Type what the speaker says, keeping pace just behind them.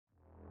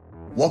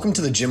Welcome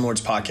to the Gym Lords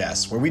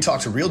Podcast, where we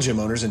talk to real gym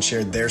owners and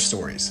share their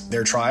stories,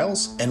 their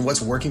trials, and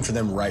what's working for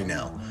them right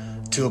now.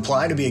 To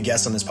apply to be a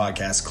guest on this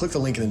podcast, click the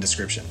link in the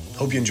description.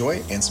 Hope you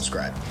enjoy and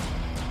subscribe.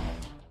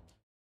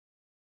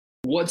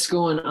 What's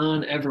going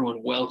on,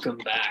 everyone? Welcome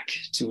back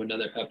to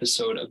another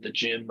episode of the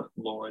Gym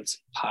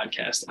Lords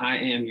Podcast. I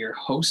am your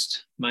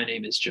host. My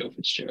name is Joe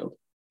Fitzgerald.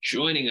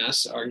 Joining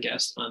us, our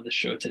guest on the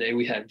show today,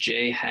 we have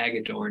Jay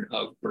Hagadorn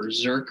of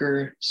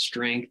Berserker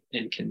Strength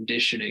and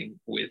Conditioning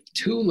with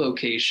 2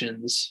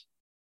 locations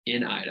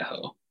in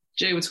Idaho.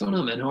 Jay, what's going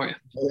on, man? How are you?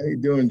 How you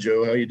doing,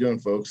 Joe? How you doing,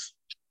 folks?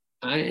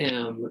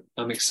 I'm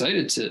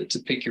excited to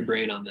pick your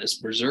brain on this.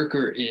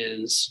 Berserker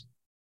is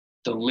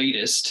the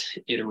latest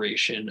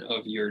iteration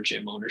of your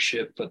gym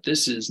ownership, but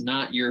this is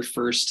not your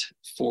first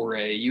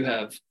foray. You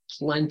have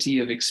plenty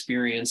of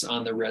experience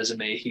on the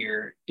resume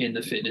here in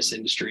the fitness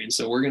industry. And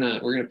so we're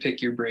gonna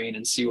pick your brain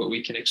and see what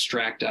we can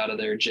extract out of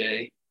there,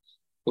 Jay.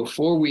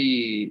 Before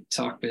we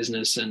talk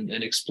business and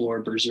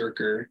explore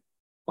Berserker,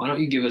 why don't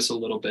you give us a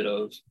little bit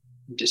of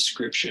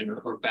description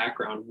or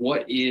background?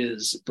 What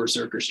is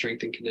Berserker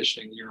Strength and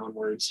Conditioning in your own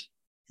words?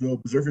 So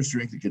Berserker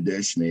Strength and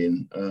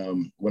Conditioning,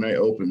 when I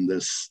opened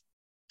this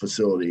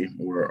facility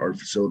or our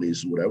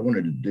facilities, what I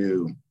wanted to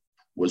do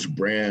was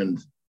brand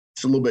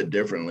just a little bit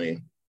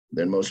differently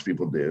than most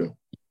people do.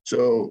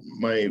 So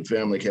my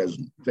family has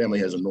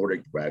a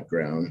Nordic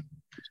background,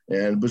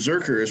 and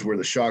Berserkers were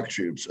the shock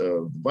troops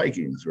of the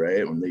Vikings,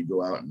 right? When they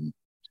go out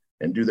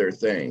and do their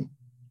thing.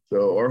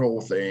 So our whole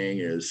thing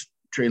is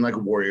train like a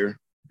warrior,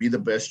 be the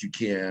best you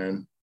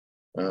can,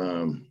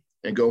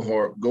 and go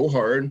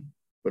hard,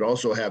 but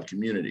also have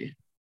community.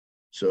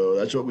 So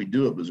that's what we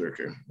do at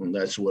Berserker, and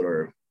that's what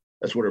our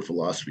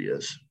philosophy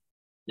is.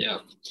 Yeah.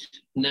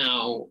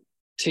 Now,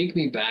 take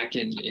me back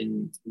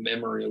in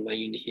memory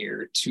lane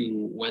here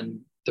to when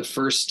the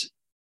first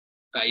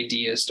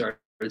idea started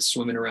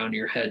swimming around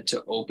your head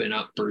to open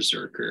up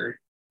Berserker.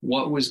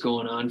 What was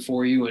going on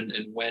for you, and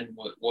what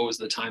was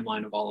the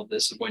timeline of all of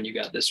this, of when you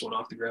got this one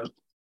off the ground?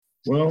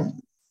 Well,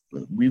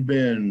 we've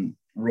been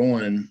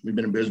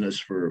in business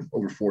for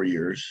over 4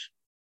 years,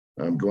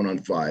 going on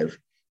 5.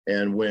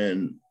 And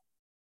when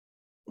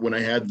I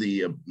had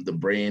the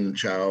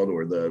brainchild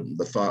or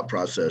the thought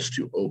process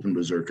to open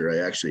Berserker,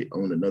 I actually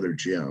owned another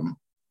gym,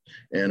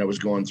 and I was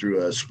going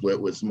through a split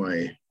with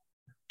my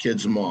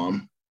kid's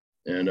mom,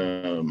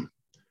 and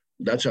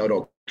that's how it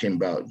all came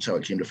about. That's how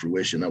it came to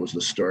fruition. That was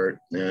the start,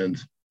 and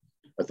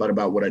I thought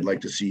about what I'd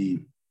like to see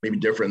maybe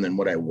different than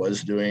what I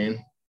was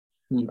doing,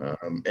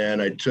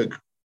 and I took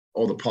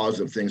all the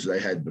positive things that I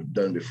had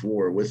done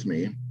before with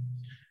me.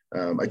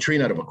 I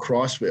trained out of a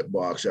CrossFit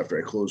box after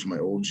I closed my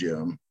old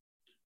gym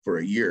for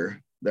a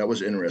year. That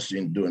was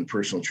interesting, doing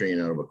personal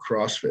training out of a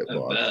CrossFit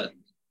box. I bet.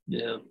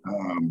 Yeah.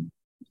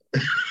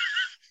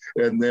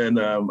 And then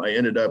I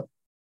ended up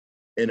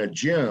in a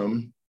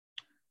gym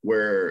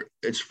where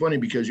it's funny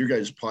because your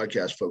guys'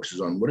 podcast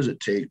focuses on what does it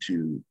take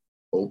to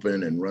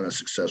open and run a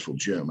successful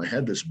gym. I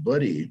had this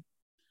buddy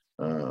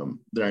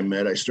that I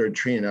met. I started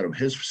training out of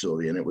his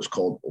facility, and it was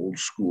called Old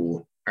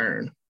School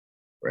Iron,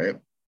 right?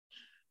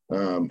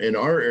 In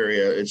our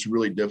area, it's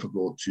really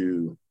difficult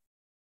to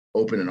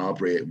open and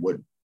operate what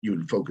you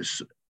would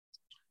focus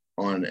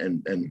on,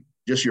 and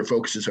just your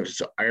focus is it's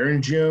an iron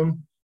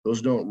gym.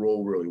 Those don't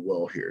roll really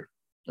well here.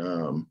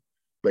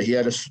 But he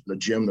had a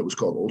gym that was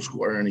called Old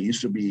School Iron. He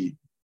used to be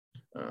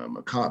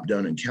a cop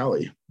down in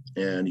Cali,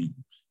 and he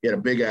had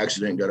a big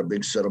accident, got a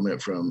big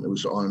settlement it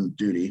was on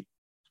duty,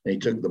 and he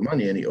took the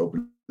money and he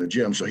opened the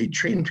gym. So he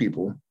trained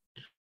people,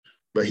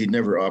 but he'd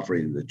never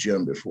operated a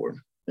gym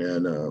before.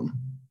 And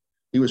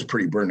he was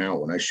pretty burnt out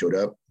when I showed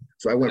up.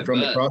 So I went from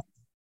the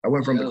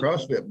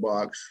CrossFit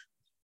box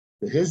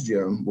to his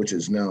gym, which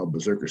is now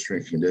Berserker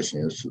Strength and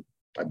Conditioning.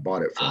 I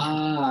bought it from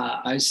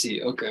him. I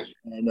see. Okay.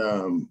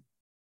 And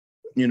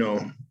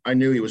I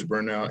knew he was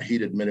burnt out.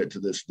 He'd admit it to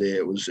this day.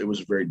 It was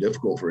very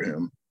difficult for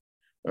him.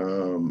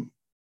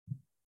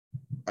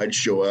 I'd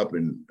show up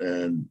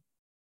and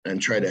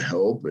try to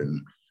help,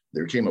 and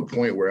there came a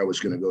point where I was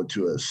going to go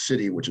to a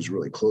city which is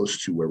really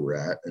close to where we're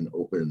at and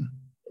open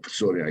a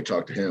facility. And I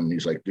talked to him, and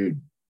he's like, "Dude,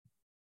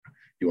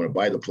 you want to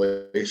buy the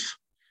place?"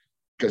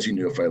 Because he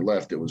knew if I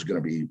left, it was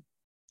going to be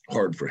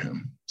hard for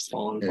him. It's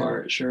falling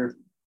apart, sure.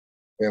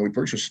 And we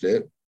purchased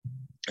it,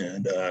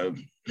 and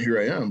here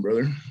I am,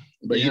 brother.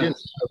 But he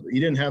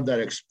didn't have that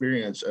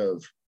experience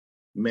of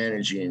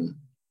managing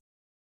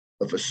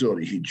a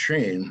facility. He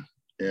trained,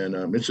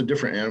 and it's a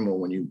different animal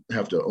when you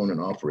have to own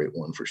and operate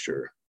one, for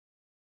sure.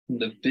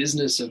 The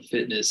business of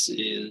fitness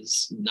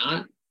is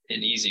not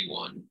an easy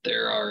one.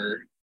 There are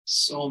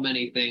so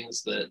many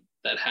things that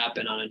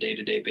happen on a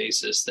day-to-day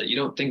basis that you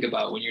don't think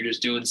about when you're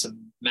just doing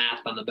some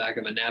math on the back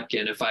of a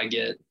napkin. If I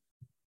get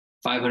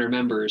 500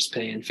 members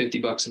paying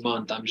 $50 a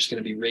month, I'm just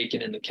going to be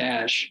raking in the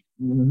cash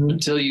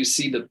until you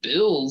see the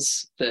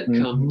bills that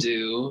come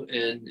due,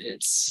 and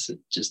it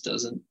just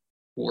doesn't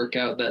work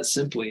out that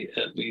simply,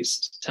 at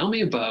least. Tell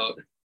me about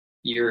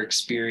your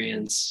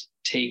experience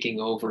taking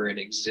over an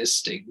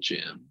existing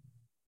gym.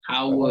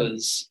 How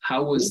was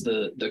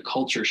the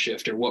culture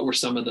shift, or what were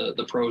some of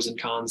the pros and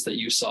cons that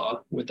you saw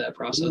with that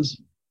process?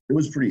 It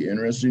was pretty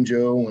interesting,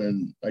 Joe.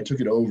 When I took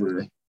it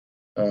over,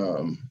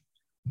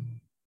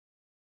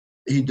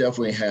 he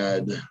definitely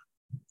had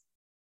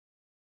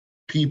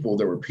people.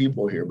 There were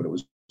people here, but it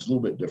was a little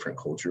bit different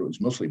culture. It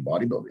was mostly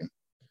bodybuilding.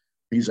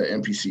 He's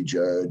an NPC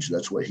judge.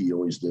 That's what he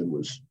always did,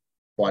 was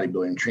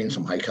bodybuilding, train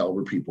some high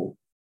caliber people.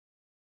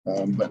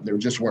 But there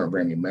just weren't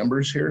very many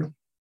members here.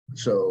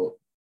 So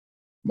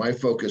my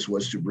focus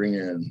was to bring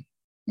in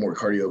more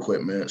cardio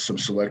equipment, some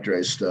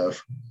selectorized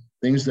stuff,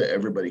 things that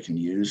everybody can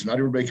use. Not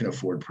everybody can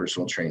afford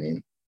personal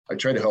training. I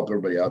try to help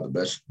everybody out the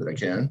best that I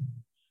can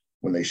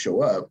when they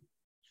show up.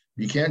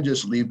 You can't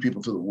just leave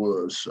people to the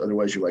wolves.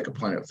 Otherwise, you're like a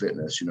Planet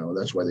Fitness.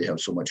 That's why they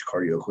have so much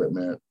cardio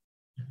equipment,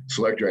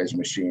 selectorized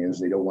machines.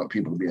 They don't want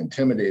people to be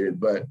intimidated,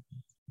 but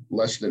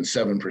less than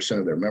 7%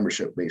 of their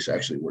membership base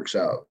actually works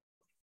out.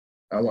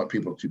 I want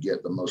people to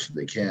get the most that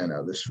they can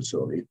out of this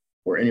facility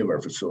or any of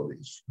our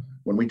facilities.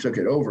 When we took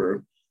it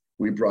over,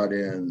 we brought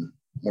in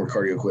more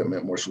cardio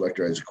equipment, more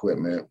selectorized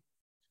equipment,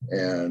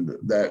 and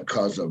that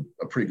caused a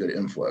pretty good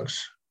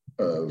influx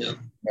of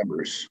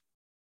members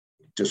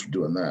just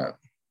doing that.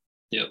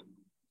 Yep.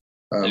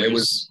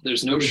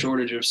 There's no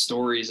shortage of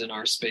stories in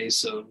our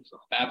space of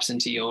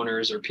absentee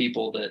owners or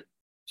people that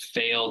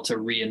fail to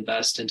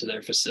reinvest into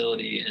their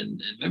facility,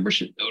 and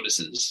membership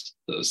notices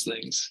those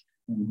things.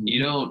 Mm-hmm.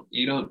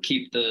 You don't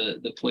keep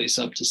the place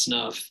up to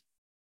snuff.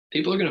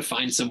 People are going to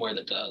find somewhere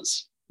that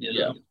does.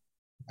 Yeah,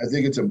 I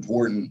think it's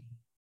important.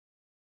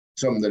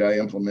 Something that I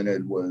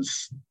implemented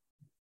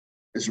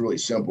it's really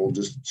simple,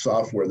 just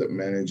software that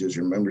manages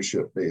your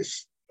membership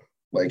base.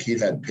 Like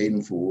he'd had paid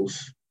in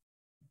fulls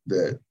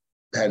that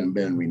hadn't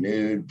been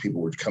renewed.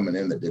 People were coming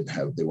in that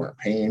they weren't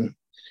paying.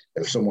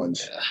 If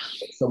someone's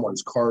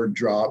card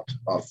dropped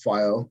off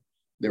file,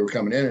 they were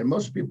coming in. And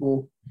most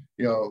people,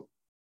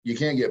 you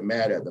can't get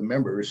mad at the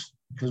members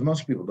because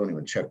most people don't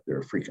even check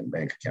their freaking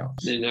bank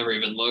accounts. They never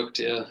even looked.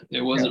 Yeah.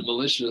 It wasn't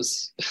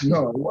malicious.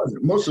 No, it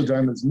wasn't. Most of the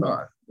time it's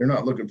not. They're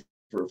not looking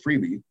for a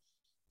freebie.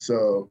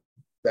 So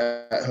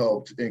that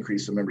helped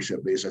increase the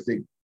membership base. I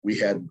think we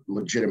had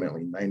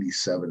legitimately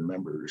 97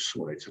 members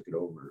when I took it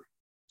over.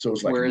 So it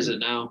was like, where is it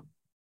now?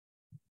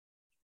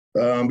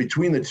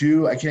 Between the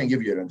two, I can't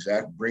give you an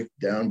exact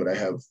breakdown, but I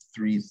have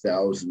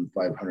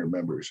 3,500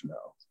 members now.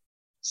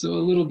 So a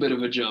little bit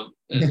of a jump,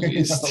 at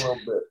least. A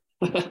little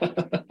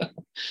bit.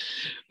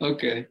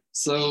 Okay.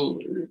 So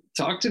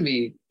talk to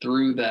me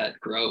through that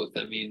growth.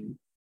 I mean,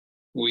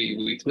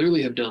 we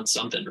clearly have done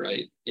something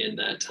right in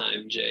that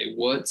time, Jay.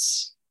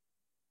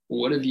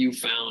 What have you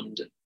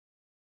found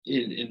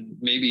in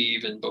maybe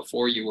even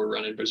before you were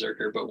running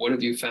Berserker, but what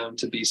have you found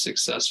to be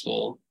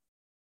successful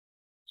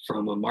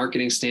from a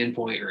marketing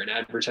standpoint or an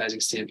advertising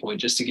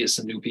standpoint, just to get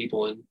some new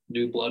people and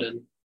new blood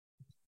in?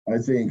 I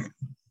think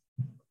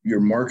your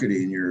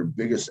marketing, your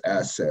biggest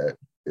asset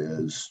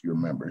is your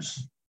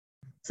members.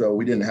 So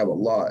we didn't have a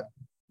lot,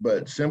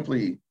 but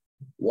simply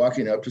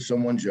walking up to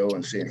someone, Joe,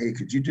 and saying, hey,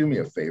 could you do me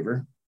a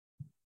favor?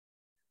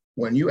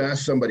 When you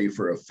ask somebody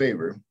for a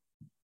favor,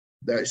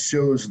 that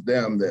shows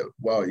them that,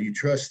 wow, you're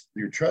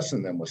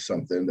trusting them with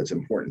something that's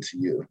important to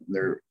you.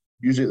 They're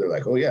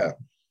like, oh yeah,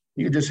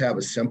 you could just have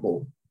a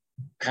simple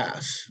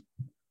pass,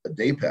 a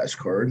day pass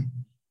card,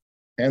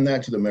 hand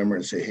that to the member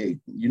and say, hey,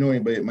 you know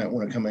anybody that might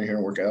want to come in here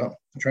and work out?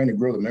 I'm trying to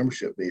grow the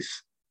membership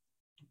base.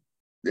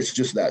 It's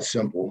just that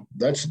simple.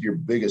 That's your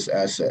biggest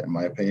asset, in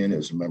my opinion,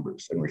 is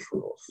members and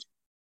referrals.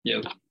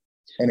 Yep.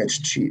 And it's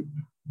cheap.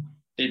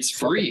 It's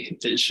free.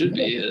 It should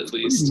be, at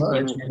least.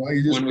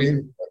 You just pay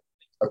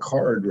a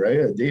card, right?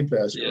 A day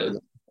pass card.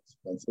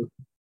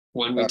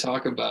 When we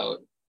talk about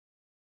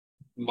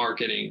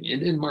marketing,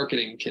 and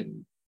marketing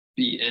can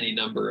be any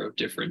number of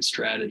different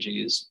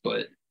strategies,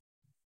 but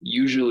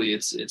usually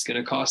it's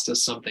going to cost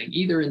us something,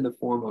 either in the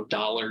form of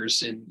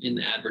dollars in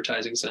the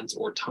advertising sense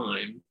or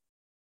time.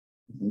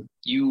 Mm-hmm.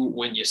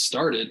 When you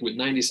started with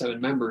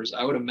 97 members,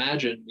 I would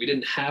imagine we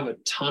didn't have a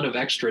ton of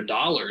extra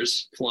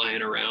dollars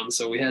flying around.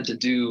 So we had to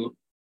do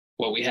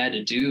what we had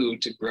to do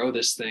to grow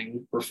this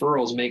thing.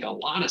 Referrals make a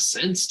lot of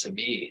sense to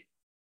me.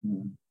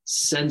 Mm-hmm.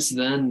 Since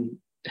then,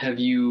 have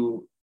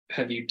you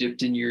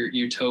dipped in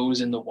your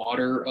toes in the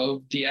water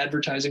of the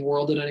advertising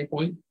world at any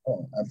point?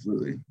 Oh,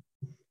 absolutely.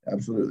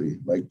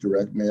 Like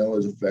direct mail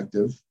is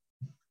effective.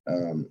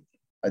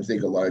 I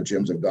think a lot of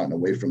gyms have gotten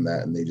away from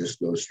that and they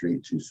just go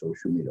straight to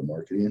social media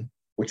marketing,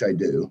 which I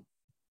do,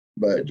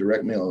 but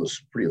direct mail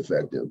is pretty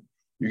effective.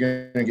 You're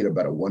going to get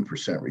about a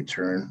 1%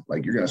 return.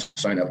 Like you're going to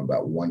sign up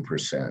about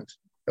 1%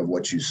 of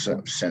what you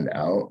send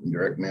out in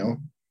direct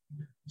mail.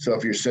 So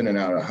if you're sending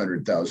out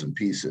 100,000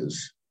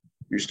 pieces,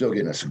 you're still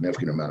getting a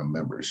significant amount of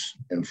members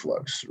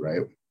influx,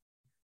 right?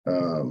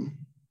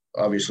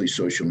 Obviously,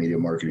 social media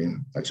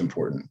marketing, that's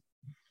important.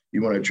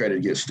 You want to try to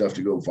get stuff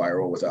to go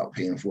viral without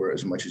paying for it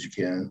as much as you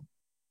can.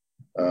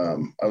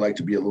 I like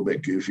to be a little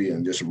bit goofy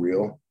and just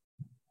real.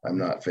 I'm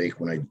not fake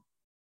when I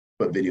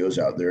put videos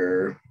out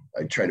there.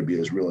 I try to be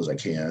as real as I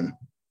can.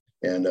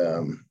 And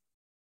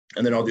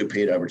then I'll do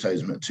paid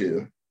advertisement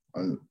too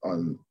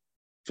on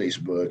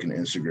Facebook and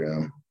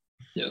Instagram.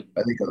 Yeah.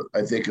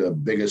 I think the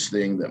biggest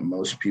thing that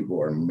most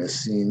people are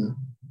missing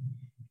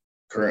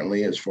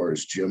currently, as far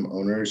as gym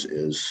owners,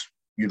 is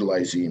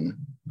utilizing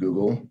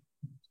Google.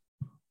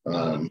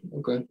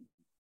 Okay.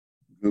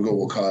 Google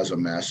will cause a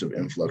massive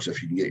influx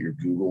if you can get your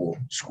Google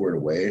squared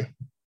away.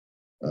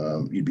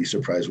 You'd be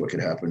surprised what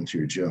could happen to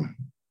your gym.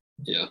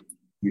 Yeah.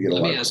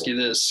 Let me ask you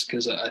this,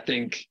 because I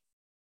think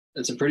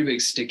it's a pretty big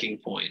sticking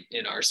point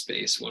in our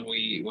space. When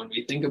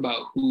we think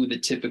about who the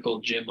typical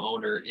gym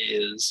owner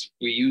is,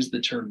 we use the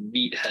term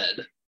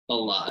meathead a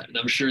lot. And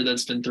I'm sure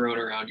that's been thrown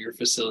around your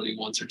facility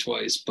once or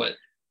twice, but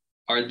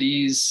are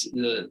these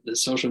the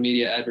social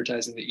media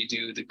advertising that you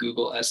do, the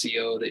Google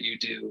SEO that you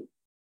do,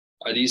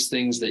 are these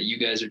things that you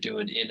guys are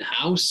doing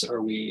in-house?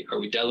 Are we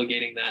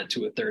delegating that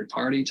to a third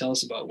party? Tell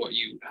us about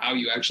how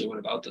you actually went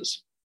about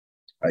this.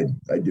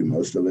 I do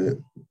most of it.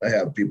 I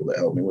have people that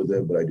help me with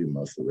it, but I do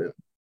most of it.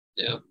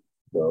 Yeah.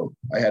 So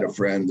I had a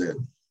friend that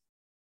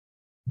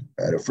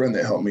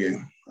helped me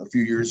a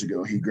few years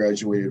ago. He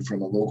graduated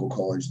from a local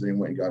college, then he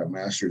went and got a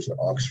master's at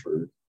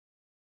Oxford.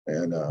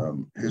 And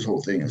his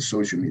whole thing is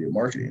social media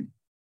marketing.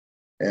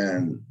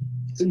 And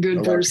it's a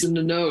good person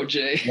to know,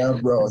 Jay. Yeah,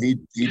 bro. He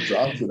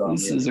dropped it on me.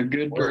 This is a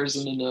good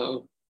person to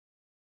know.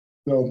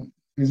 So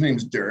his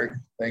name's Derek.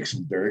 Thanks,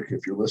 Derek,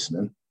 if you're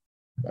listening.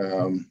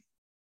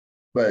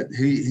 But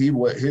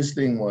what his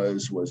thing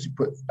was he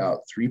put out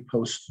 3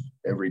 posts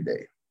every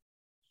day.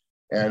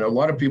 And a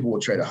lot of people will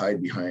try to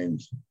hide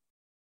behind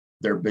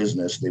their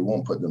business. They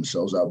won't put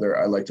themselves out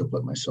there. I like to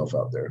put myself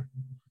out there.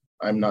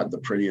 I'm not the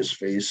prettiest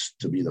face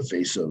to be the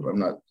face of.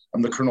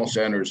 I'm the Colonel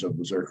Sanders of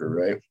Berserker,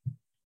 right?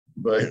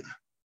 But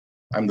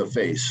I'm the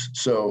face.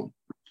 So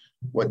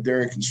what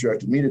Derek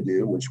instructed me to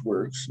do, which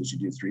works, is you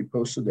do 3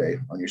 posts a day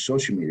on your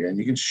social media, and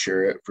you can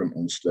share it from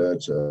Insta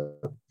to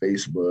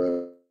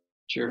Facebook.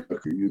 Sure.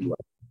 Or you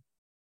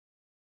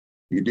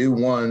do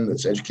one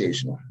that's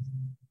educational,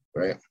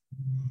 right?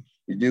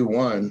 You do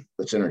one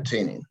that's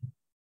entertaining.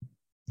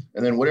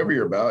 And then whatever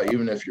you're about,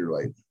 even if you're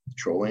like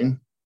trolling,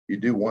 you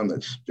do one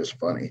that's just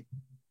funny.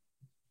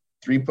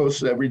 3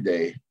 posts every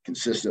day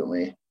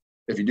consistently.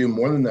 If you do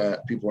more than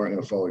that, people aren't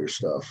going to follow your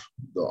stuff.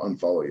 They'll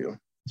unfollow you.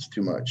 It's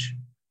too much.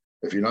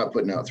 If you're not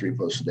putting out 3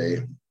 posts a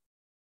day,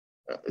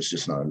 it's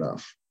just not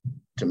enough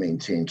to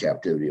maintain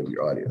captivity of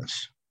your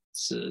audience.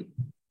 It's a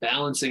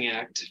balancing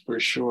act for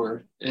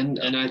sure. And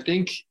I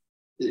think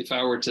if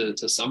I were to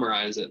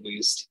summarize, at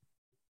least,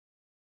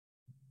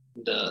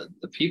 the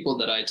people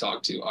that I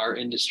talk to, our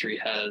industry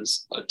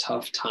has a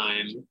tough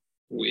time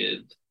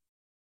with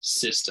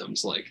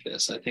systems like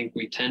this. I think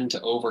we tend to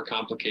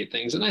overcomplicate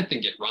things, and I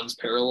think it runs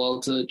parallel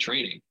to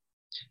training.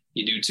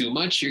 You do too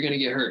much, you're going to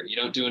get hurt. You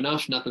don't do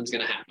enough, nothing's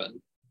going to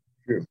happen.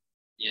 True.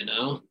 You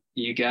know,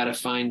 you got to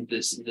find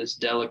this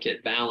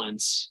delicate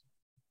balance.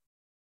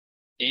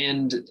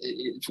 And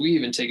if we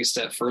even take a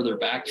step further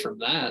back from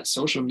that,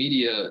 social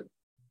media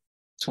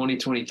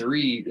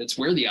 2023, it's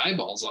where the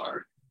eyeballs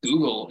are.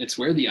 Google, it's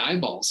where the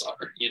eyeballs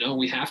are. You know,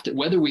 we have to,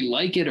 whether we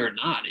like it or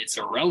not, it's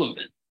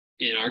irrelevant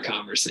in our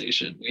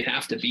conversation. We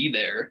have to be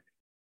there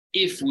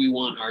if we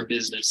want our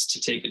business to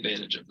take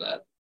advantage of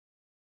that.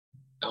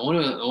 I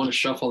want to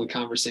shuffle the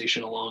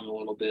conversation along a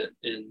little bit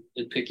and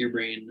pick your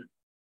brain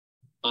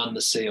on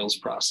the sales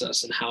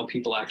process and how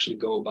people actually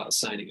go about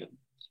signing up.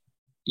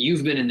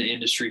 You've been in the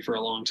industry for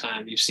a long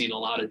time. You've seen a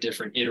lot of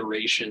different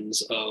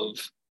iterations of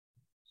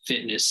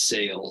fitness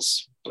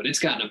sales, but it's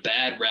gotten a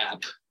bad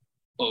rap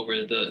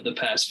over the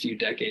past few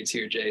decades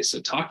here, Jay.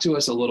 So talk to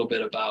us a little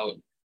bit about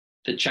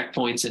the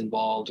checkpoints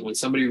involved when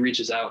somebody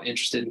reaches out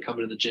interested in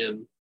coming to the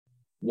gym.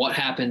 What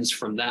happens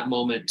from that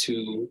moment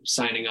to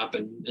signing up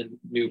and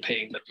new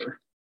paying member?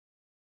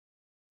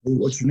 Hey,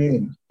 what's your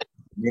name?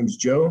 Your name's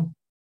Joe?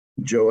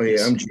 Joe,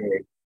 hey, I'm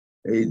Jay.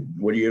 Hey,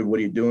 what are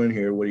you doing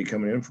here? What are you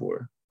coming in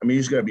for? I mean,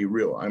 you just gotta be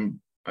real.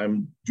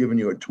 I'm giving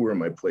you a tour of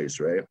my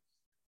place, right?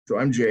 So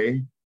I'm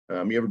Jay.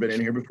 You ever been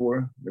in here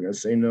before? They're gonna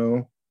say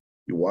no.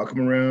 You walk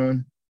them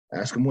around,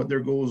 ask them what their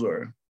goals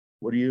are.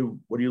 What are you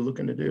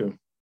looking to do?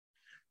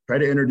 Try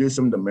to introduce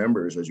them to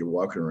members as you're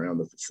walking around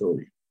the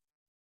facility.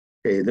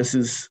 Hey, this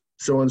is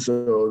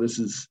so-and-so, this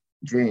is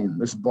Jane,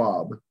 this is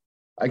Bob.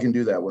 I can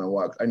do that when I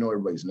walk. I know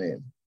everybody's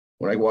name.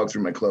 When I walk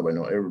through my club, I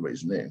know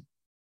everybody's name.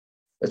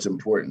 That's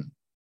important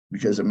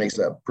because it makes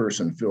that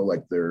person feel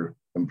like they're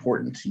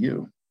important to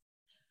you.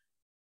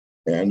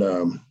 And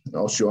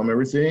I'll show them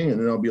everything, and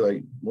then I'll be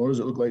like, what does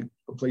it look like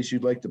a place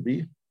you'd like to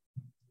be?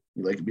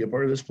 You'd like to be a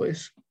part of this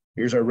place?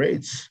 Here's our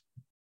rates.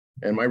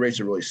 And my rates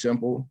are really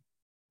simple.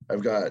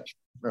 I've got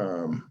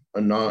a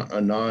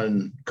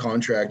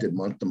non-contracted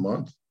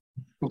month-to-month.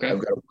 Okay. I've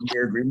got a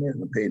 1-year agreement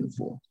and a paid in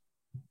full.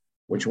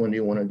 Which one do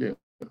you want to do?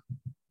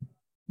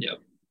 Yep.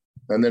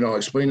 And then I'll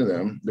explain to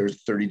them there's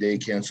a 30-day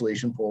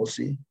cancellation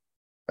policy.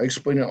 I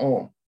explain it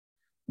all.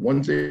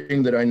 One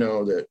thing that I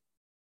know that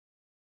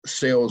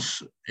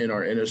sales in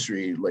our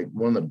industry, like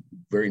one of the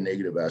very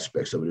negative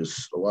aspects of it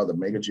is a lot of the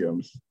mega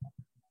gyms,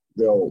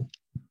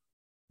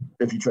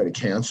 if you try to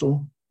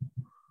cancel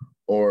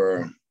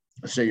or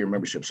say your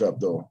membership's up,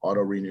 they'll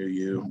auto renew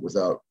you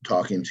without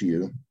talking to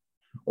you,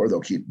 or they'll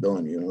keep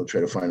billing you. They'll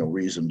try to find a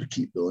reason to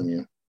keep billing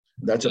you.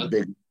 That's a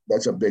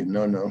big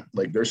no-no.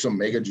 Like there's some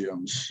mega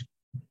gyms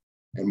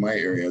in my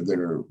area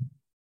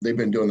they've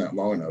been doing that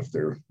long enough.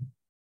 They're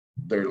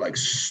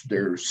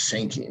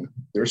sinking.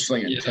 They're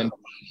slinging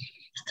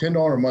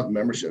 $10 a month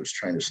memberships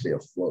trying to stay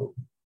afloat.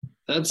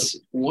 That's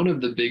one of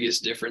the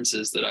biggest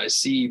differences that I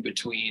see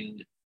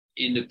between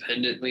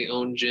independently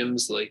owned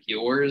gyms like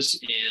yours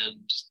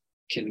and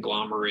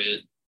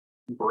conglomerate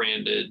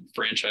branded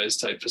franchise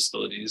type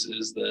facilities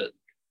is that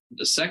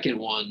the second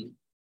one,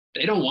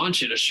 they don't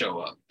want you to show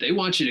up. They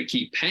want you to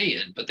keep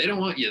paying, but they don't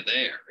want you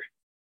there.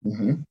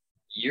 Mm-hmm.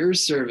 Your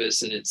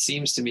service, and it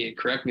seems to me, and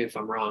correct me if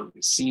I'm wrong,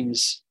 it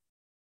seems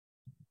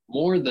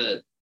more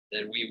that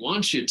we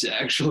want you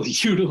to actually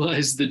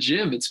utilize the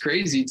gym. It's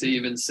crazy to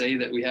even say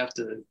that we have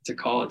to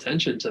call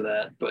attention to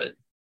that, but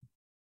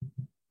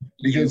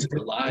because if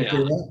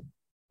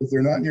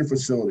they're not in your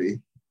facility,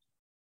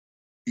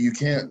 you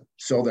can't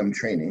sell them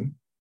training.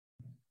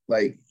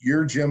 Like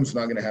your gym's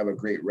not going to have a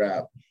great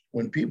rap.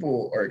 When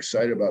people are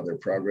excited about their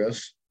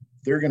progress,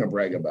 they're going to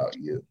brag about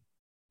you,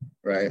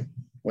 right?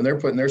 When they're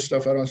putting their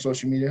stuff out on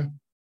social media,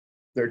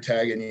 they're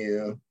tagging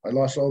you. I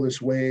lost all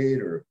this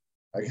weight, or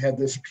I had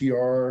this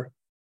PR.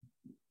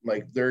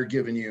 Like they're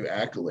giving you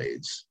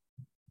accolades.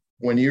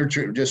 When you're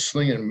just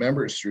slinging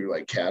members through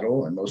like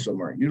cattle, and most of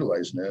them aren't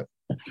utilizing it,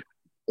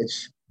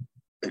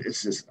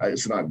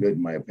 it's not good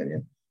in my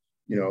opinion.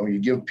 You know, you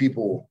give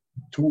people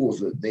tools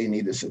that they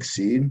need to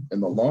succeed in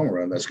the long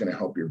run. That's going to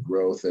help your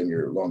growth and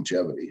your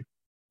longevity.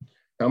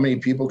 How many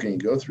people can you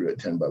go through at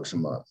 $10 a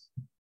month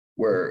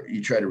where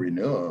you try to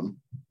renew them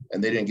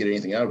and they didn't get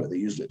anything out of it? They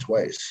used it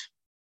twice.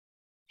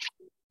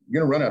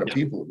 You're going to run out of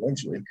people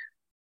eventually.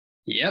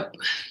 Yep.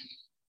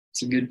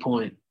 It's a good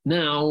point.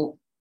 Now,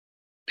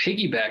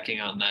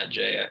 piggybacking on that,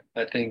 Jay,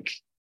 I think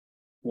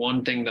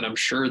one thing that I'm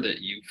sure that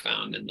you've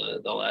found in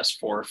the last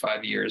 4 or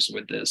 5 years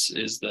with this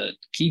is that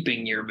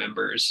keeping your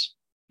members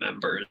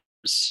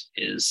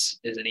is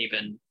an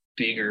even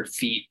bigger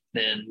feat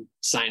than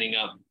signing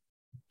up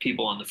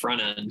people on the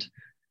front end.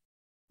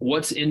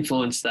 What's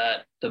influenced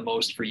that the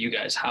most for you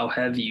guys? How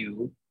have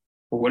you,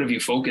 or what have you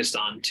focused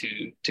on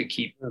to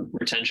keep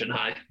retention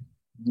high?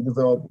 You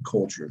develop a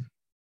culture.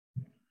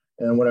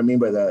 And what I mean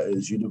by that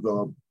is you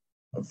develop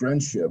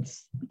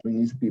friendships between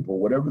these people,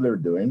 whatever they're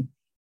doing.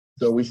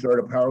 So we start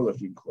a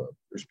powerlifting club.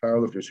 There's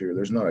powerlifters here.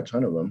 There's not a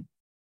ton of them,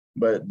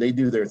 but they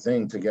do their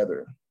thing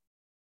together.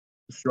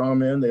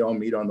 Strongmen, they all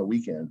meet on the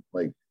weekend.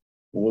 Like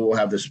we'll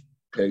have this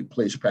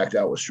place packed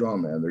out with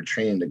strongmen. They're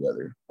training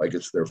together like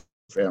it's their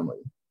family.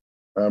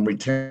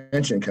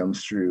 Retention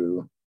comes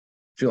through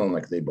feeling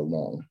like they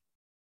belong.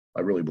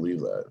 I really believe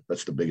that.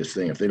 That's the biggest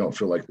thing. If they don't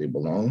feel like they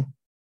belong,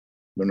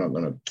 they're not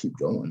going to keep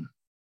going.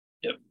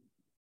 Yep.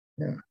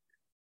 Yeah.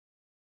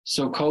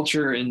 So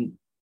culture, and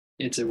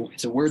it's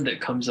a word that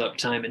comes up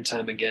time and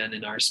time again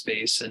in our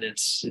space, and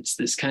it's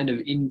this kind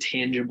of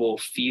intangible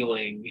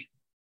feeling.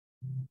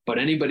 But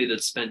anybody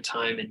that's spent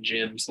time in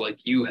gyms like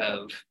you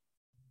have,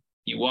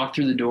 you walk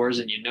through the doors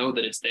and you know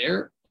that it's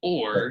there,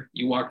 or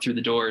you walk through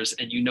the doors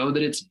and you know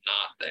that it's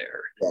not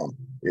there. Yeah.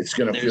 It's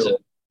going to feel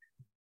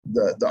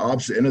the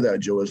opposite end of that,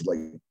 Joe, is like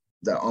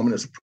that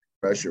ominous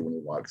pressure when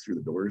you walk through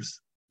the doors,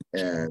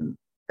 and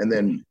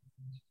then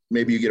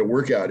maybe you get a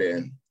workout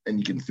in and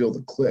you can feel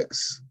the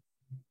clicks.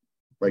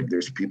 Like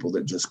there's people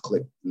that just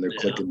click and they're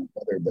clicking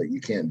together, but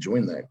you can't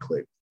join that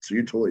click. So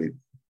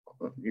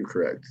you're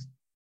correct.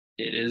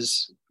 It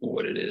is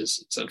what it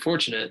is. It's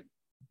unfortunate,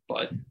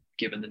 but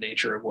given the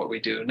nature of what we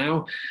do.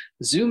 Now,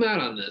 zoom out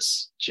on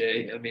this,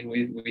 Jay. I mean,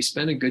 we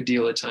spent a good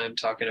deal of time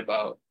talking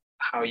about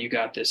how you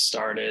got this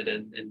started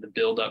and the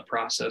build-up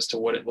process to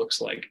what it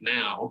looks like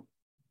now.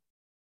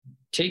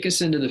 Take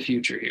us into the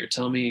future here.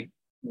 Tell me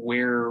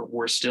where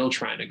we're still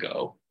trying to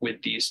go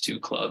with these two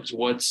clubs.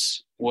 What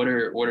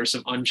are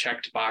some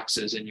unchecked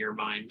boxes in your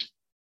mind?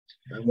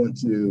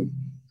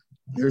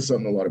 Here's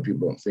something a lot of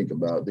people don't think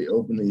about. They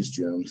open these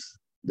gyms.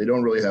 They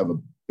don't really have a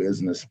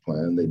business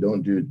plan. They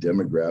don't do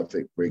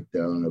demographic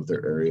breakdown of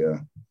their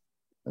area,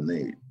 and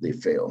they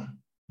fail.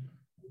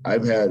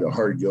 I've had a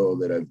hard go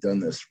that I've done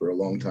this for a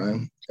long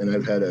time, and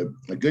I've had a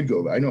good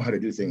go. I know how to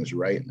do things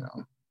right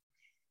now.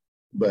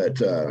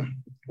 But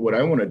what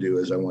I want to do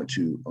is I want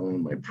to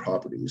own my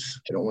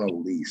properties. I don't want to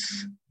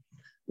lease.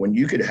 When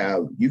you could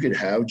have,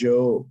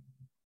 Joe,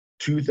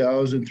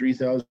 2,000,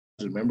 3,000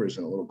 members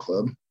in a little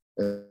club,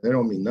 and they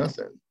don't mean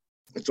nothing.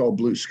 It's all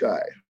blue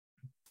sky.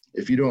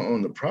 If you don't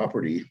own the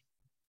property,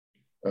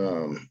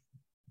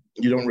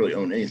 you don't really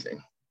own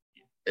anything.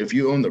 If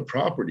you own the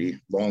property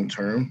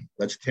long-term,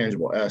 that's a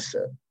tangible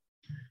asset.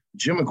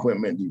 Gym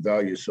equipment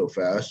devalues so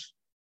fast,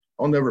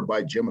 I'll never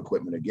buy gym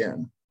equipment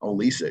again. I'll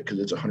lease it because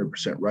it's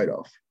 100%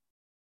 write-off.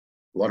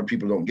 A lot of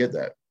people don't get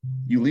that.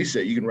 You lease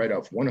it, you can write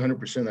off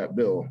 100% of that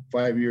bill,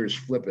 5 years,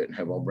 flip it, and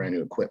have all brand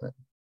new equipment.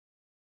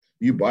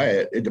 You buy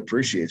it, it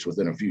depreciates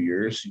within a few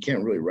years. You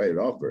can't really write it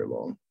off very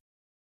long.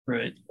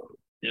 Right.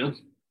 Yeah.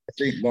 I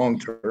think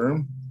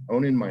long-term,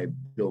 owning my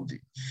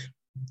buildings,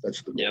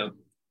 that's the goal. Yeah.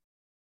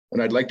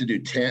 And I'd like to do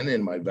 10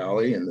 in my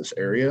valley in this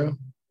area.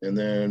 And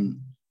then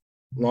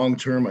long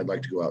term, I'd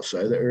like to go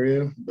outside the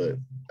area, but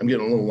I'm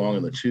getting a little long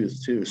in the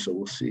tooth too, so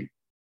we'll see.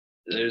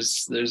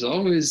 There's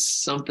always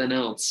something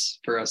else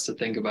for us to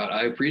think about.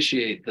 I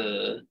appreciate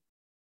the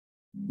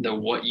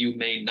what you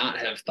may not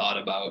have thought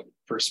about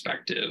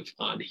perspective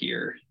on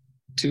here.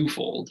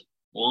 Twofold.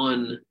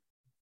 One,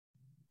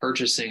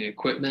 purchasing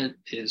equipment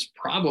is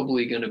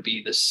probably going to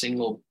be the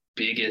single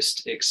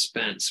biggest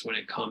expense when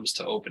it comes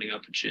to opening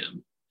up a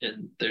gym.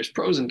 And there's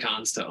pros and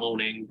cons to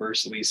owning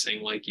versus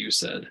leasing, like you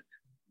said.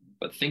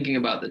 But thinking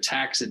about the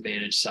tax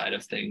advantage side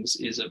of things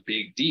is a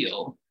big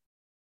deal.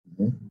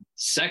 Mm-hmm.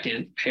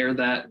 Second, pair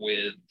that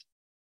with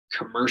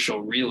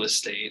commercial real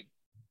estate.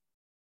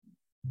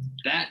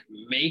 That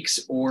makes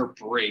or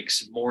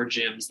breaks more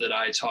gyms that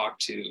I talk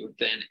to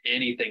than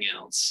anything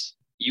else.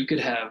 You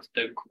could have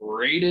the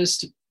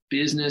greatest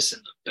business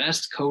and the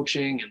best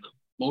coaching and the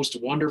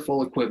most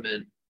wonderful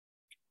equipment,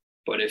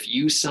 but if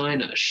you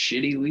sign a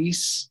shitty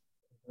lease,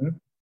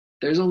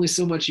 there's only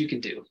so much you can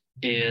do.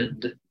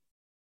 And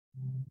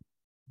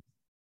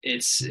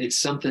it's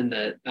something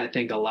that I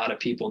think a lot of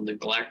people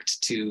neglect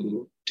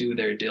to do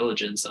their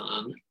diligence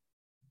on,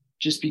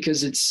 just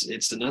because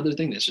it's another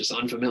thing that's just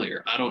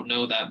unfamiliar. I don't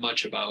know that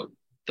much about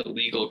the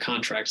legal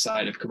contract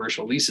side of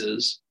commercial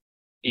leases.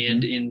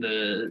 And in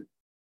the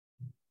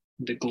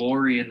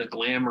glory and the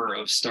glamour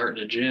of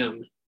starting a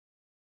gym,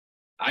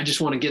 I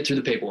just want to get through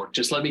the paperwork.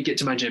 Just let me get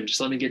to my gym.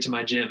 Just let me get to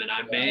my gym. And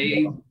I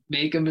may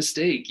make a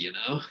mistake, you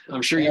know?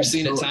 I'm sure you've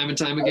seen it time and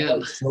time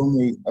again.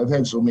 I've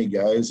had so many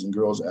guys and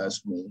girls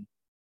ask me,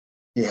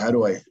 hey, how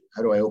do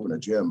I open a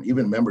gym?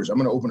 Even members, I'm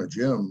going to open a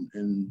gym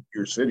in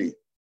your city.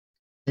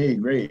 Hey,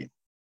 great.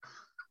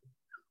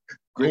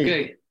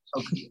 Okay.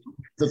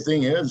 The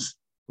thing is,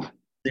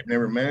 they've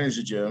never managed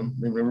a gym.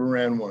 They've never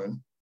ran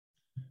one.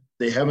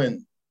 They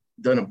haven't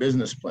done a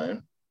business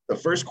plan. The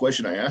first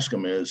question I ask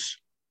them is,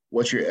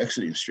 what's your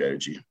exiting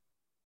strategy?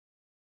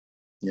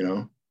 You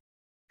know,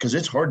 because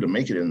it's hard to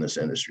make it in this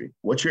industry.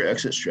 What's your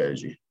exit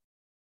strategy?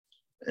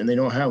 And they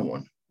don't have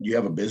one. Do you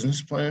have a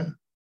business plan?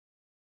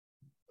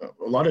 A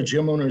lot of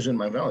gym owners in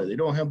my valley, they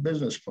don't have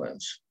business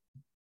plans.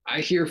 I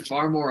hear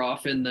far more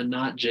often than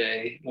not,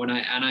 Jay, when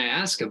I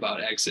ask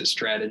about exit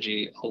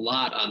strategy a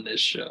lot on this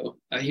show.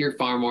 I hear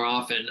far more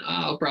often,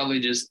 I'll probably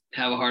just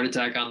have a heart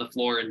attack on the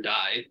floor and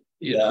die.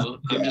 You know,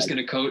 I'm just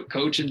going to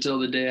coach until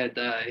the day I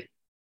die.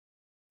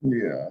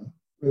 Yeah.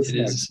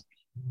 It's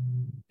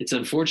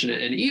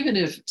unfortunate. And even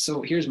if,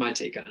 so here's my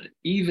take on it.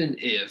 Even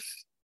if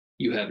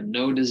you have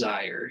no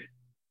desire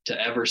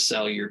to ever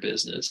sell your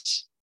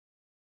business,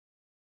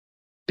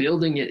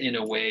 building it in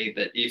a way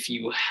that if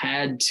you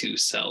had to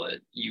sell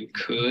it, you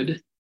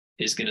could,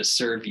 is going to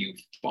serve you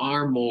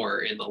far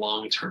more in the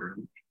long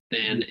term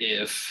than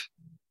if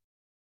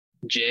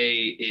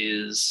Jay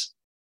is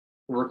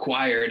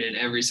required in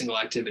every single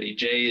activity.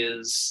 Jay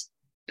is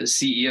the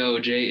CEO.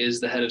 Jay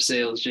is the head of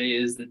sales. Jay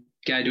is the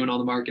guy doing all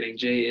the marketing.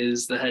 Jay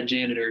is the head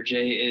janitor.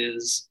 Jay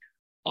is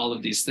all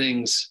of these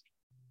things.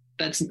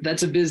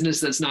 That's a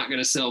business that's not going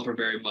to sell for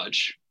very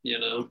much, you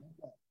know?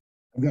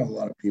 I've got a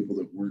lot of people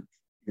that work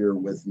here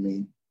with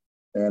me,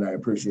 and I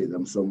appreciate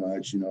them so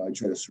much. You know, I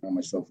try to surround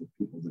myself with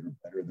people that are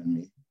better than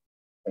me.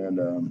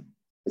 And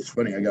it's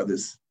funny, I got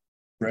this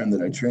friend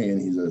that I train.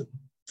 He's a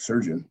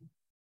surgeon,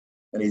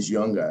 and he's a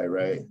young guy,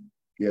 right?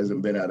 He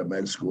hasn't been out of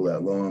med school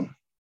that long.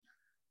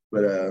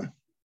 But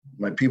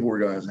my people were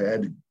going, I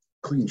had to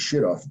clean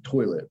shit off the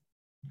toilet.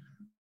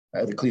 I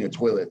had to clean a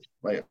toilet.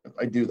 I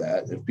do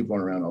that. If people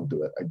aren't around, I'll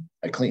do it.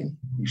 I clean.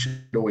 You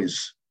should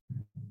always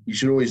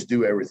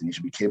do everything. You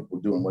should be capable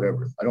of doing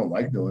whatever. I don't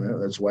like doing it.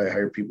 That's why I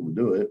hire people to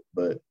do it.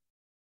 But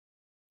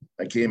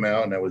I came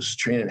out and I was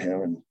training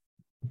him, and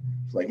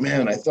it's like,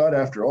 man, I thought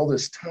after all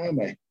this time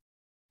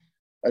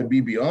I'd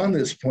be beyond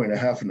this point of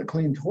having to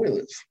clean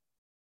toilets.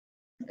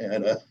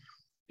 And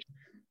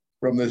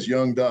from this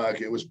young doc,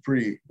 it was a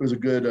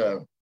good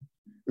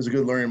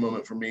learning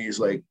moment for me. He's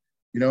like,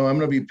 you know, I'm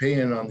going to be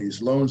paying on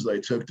these loans that I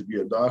took to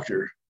be a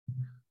doctor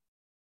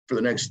for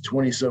the next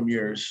 20 some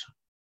years.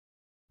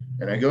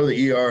 And I go to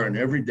the ER, and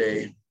every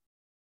day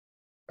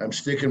I'm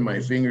sticking my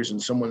fingers in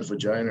someone's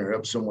vagina or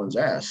up someone's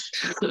ass.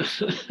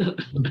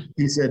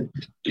 He said,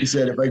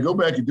 if I go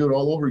back and do it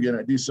all over again,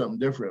 I do something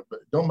different.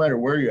 But it don't matter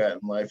where you're at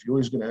in life, you're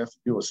always going to have to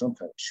deal with some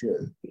kind of shit.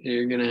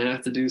 You're going to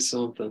have to do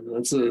something.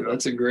 That's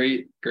a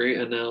great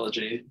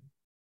analogy.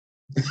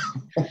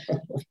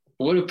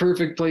 What a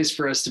perfect place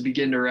for us to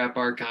begin to wrap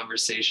our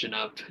conversation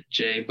up,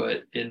 Jay.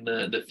 But in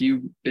the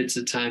few bits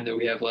of time that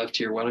we have left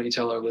here, why don't you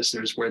tell our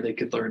listeners where they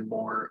could learn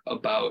more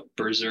about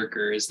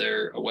Berserker? Is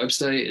there a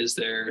website? Is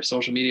there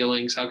social media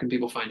links? How can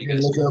people find you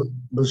guys? Look up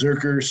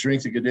Berserker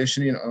Strength and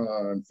Conditioning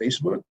on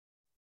Facebook.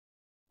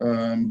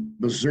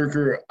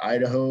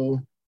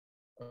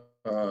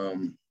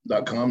 BerserkerIdaho.com.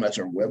 That's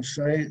our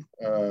website.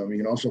 You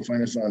can also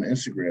find us on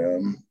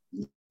Instagram,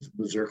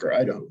 Berserker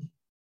Idaho.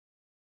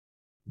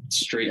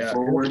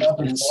 Straightforward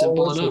and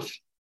simple enough.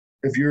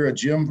 If you're a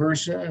gym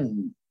person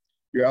and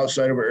you're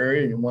outside of our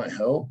area and you want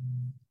help,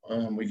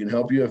 we can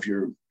help you. If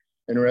you're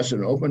interested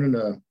in opening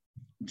a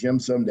gym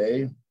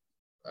someday,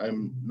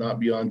 I'm not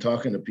beyond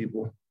talking to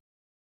people.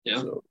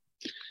 Yeah. So.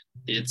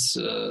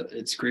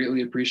 It's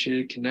greatly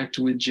appreciated. Connect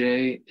with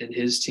Jay and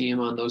his team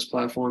on those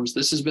platforms.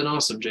 This has been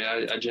awesome,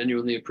 Jay. I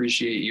genuinely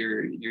appreciate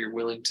you're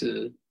willing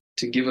to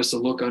give us a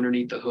look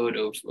underneath the hood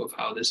of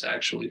how this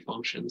actually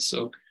functions.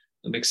 So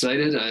I'm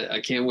excited. I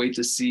can't wait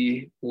to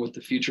see what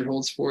the future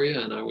holds for you,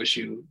 and I wish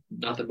you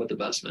nothing but the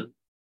best, man.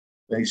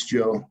 Thanks,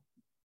 Joe.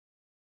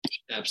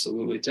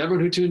 Absolutely. To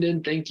everyone who tuned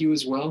in, thank you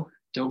as well.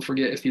 Don't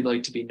forget, if you'd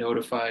like to be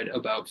notified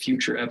about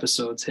future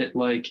episodes, hit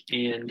like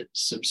and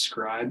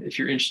subscribe. If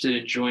you're interested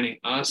in joining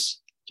us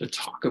to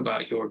talk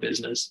about your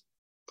business,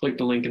 click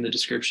the link in the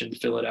description,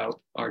 fill it out.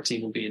 Our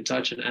team will be in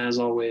touch. And as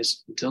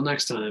always, until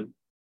next time,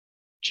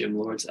 Gym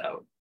Lords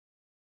out.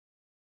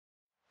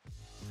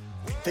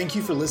 Thank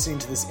you for listening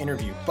to this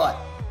interview, but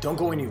don't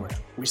go anywhere.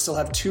 We still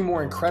have 2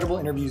 more incredible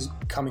interviews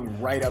coming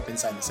right up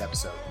inside this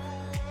episode.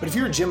 But if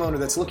you're a gym owner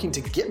that's looking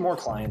to get more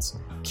clients,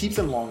 keep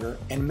them longer,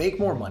 and make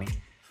more money,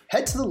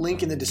 head to the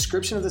link in the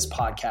description of this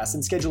podcast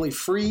and schedule a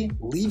free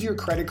leave your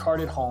credit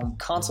card at home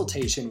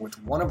consultation with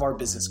one of our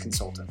business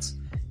consultants.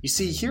 You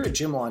see, here at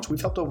Gym Launch,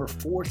 we've helped over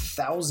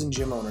 4,000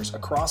 gym owners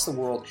across the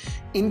world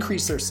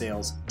increase their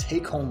sales,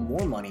 take home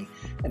more money,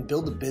 and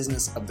build the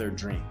business of their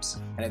dreams.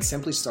 And it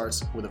simply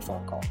starts with a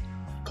phone call.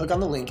 Click on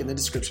the link in the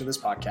description of this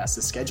podcast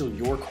to schedule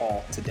your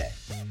call today.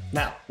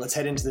 Now, let's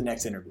head into the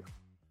next interview.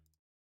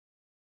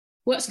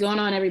 What's going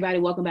on, everybody?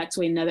 Welcome back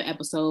to another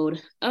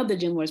episode of the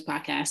Gym Wars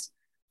podcast.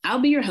 I'll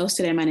be your host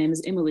today. My name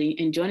is Emily,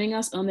 and joining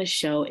us on the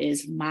show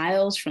is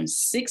Miles from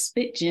 6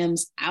 Fit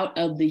Gyms out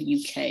of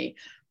the UK.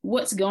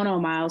 What's going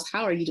on, Miles?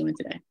 How are you doing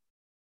today?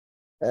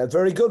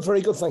 Very good,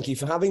 very good. Thank you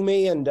for having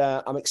me, and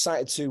I'm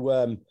excited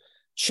to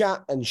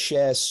chat and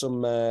share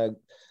some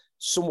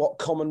somewhat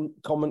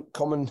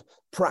common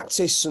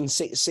practice and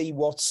see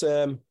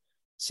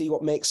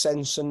what makes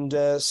sense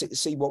and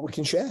see what we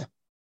can share.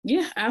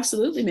 Yeah,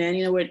 absolutely, man.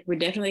 You know, we're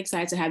definitely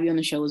excited to have you on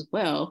the show as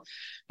well.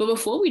 But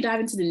before we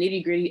dive into the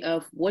nitty gritty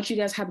of what you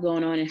guys have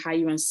going on and how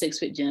you run 6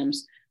 Fit Gyms,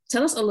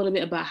 tell us a little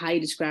bit about how you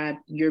describe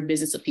your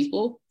business to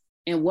people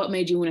and what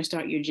made you want to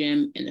start your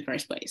gym in the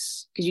first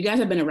place. Because you guys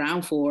have been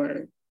around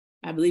for,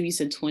 I believe you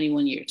said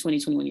 21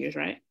 years,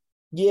 right?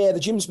 Yeah, the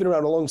gym's been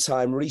around a long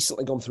time,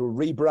 recently gone through a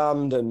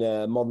rebrand and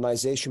a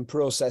modernization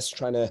process,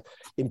 trying to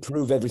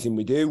improve everything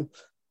we do.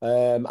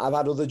 I've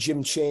had other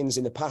gym chains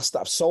in the past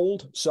that I've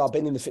sold. So I've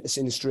been in the fitness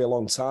industry a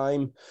long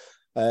time.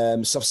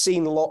 So I've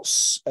seen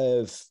lots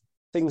of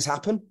things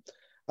happen.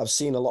 I've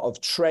seen a lot of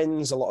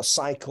trends, a lot of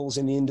cycles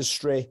in the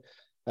industry,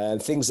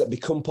 things that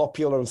become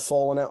popular and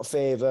fallen out of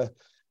favor.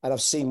 And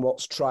I've seen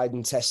what's tried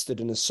and tested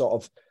and has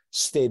sort of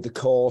stayed the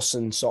course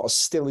and sort of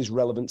still is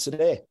relevant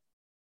today.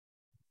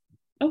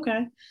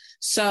 Okay.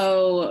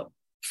 So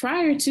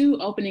prior to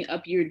opening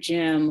up your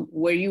gym,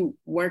 were you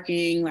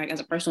working like as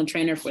a personal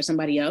trainer for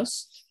somebody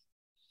else?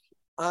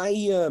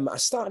 I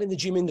started in the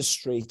gym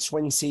industry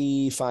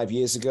 25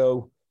 years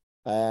ago,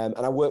 and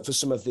I worked for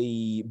some of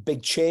the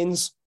big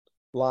chains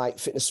like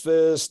Fitness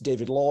First,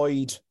 David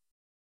Lloyd.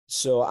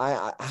 So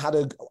I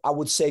had I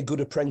would say,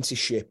 good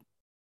apprenticeship,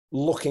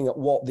 looking at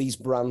what these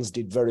brands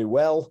did very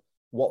well,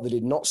 what they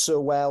did not so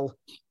well,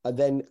 and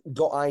then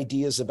got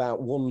ideas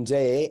about one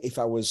day, if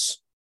I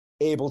was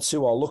able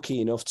to or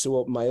lucky enough to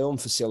open my own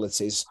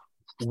facilities,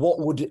 what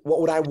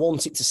would I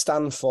want it to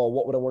stand for?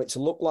 What would I want it to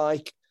look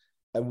like?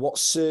 And what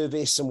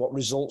service and what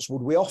results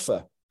would we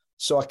offer?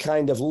 So I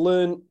kind of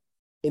learned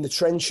in the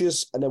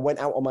trenches and then went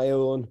out on my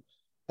own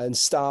and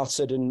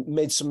started and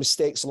made some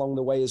mistakes along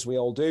the way, as we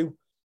all do.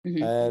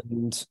 Mm-hmm.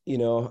 And, you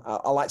know,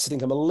 I like to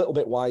think I'm a little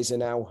bit wiser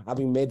now,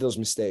 having made those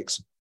mistakes.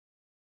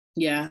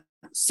 Yeah.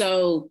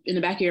 So in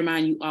the back of your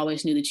mind, you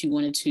always knew that you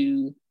wanted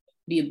to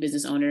be a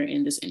business owner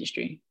in this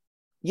industry.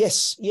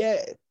 Yes. Yeah.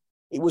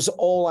 It was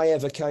all I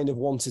ever kind of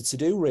wanted to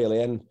do,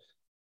 really. And,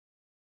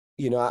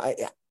 you know,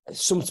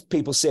 some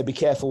people say, be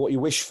careful what you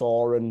wish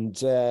for. And,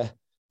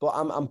 but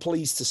I'm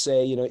pleased to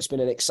say, you know, it's been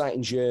an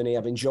exciting journey.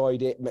 I've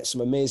enjoyed it, met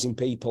some amazing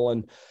people.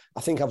 And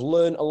I think I've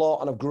learned a lot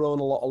and I've grown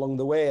a lot along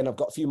the way. And I've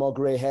got a few more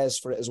gray hairs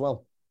for it as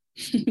well.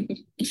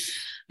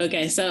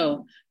 Okay.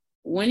 So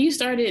when you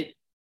started,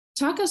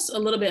 talk us a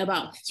little bit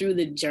about through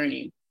the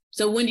journey.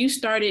 So when you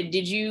started,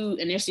 did you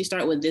initially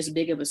start with this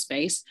big of a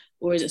space,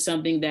 or is it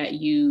something that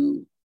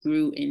you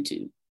grew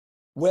into?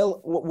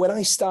 Well, when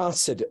I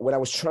started, when I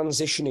was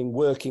transitioning,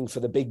 working for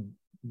the big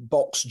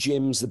box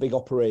gyms, the big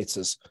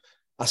operators,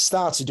 I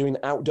started doing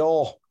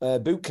outdoor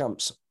boot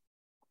camps.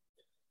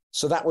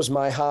 So that was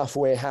my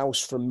halfway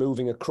house from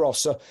moving across.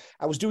 So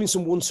I was doing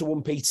some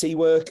one-to-one PT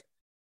work,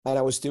 and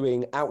I was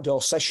doing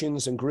outdoor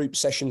sessions and group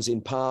sessions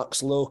in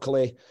parks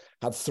locally,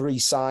 had 3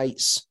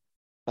 sites.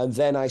 And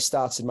then I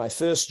started my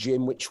first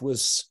gym, which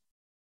was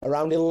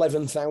around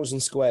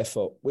 11,000 square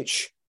foot,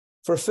 which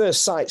for a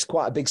first site is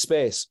quite a big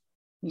space.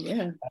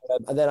 Yeah.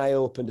 And then I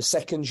opened a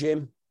second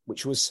gym,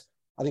 which was,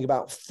 I think,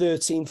 about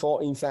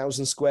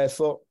 14,000 square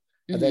foot.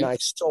 Mm-hmm. And then I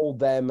sold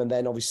them. And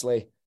then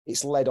obviously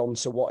it's led on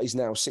to what is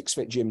now 6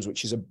 Fit Gyms,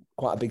 which is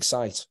quite a big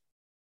site.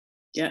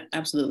 Yeah,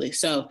 absolutely.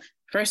 So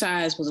first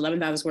size was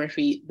 11,000 square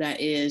feet.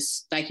 That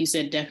is, like you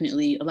said,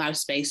 definitely a lot of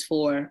space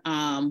for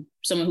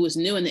someone who is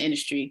new in the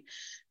industry.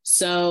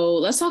 So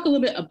let's talk a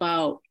little bit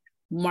about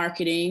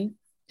marketing,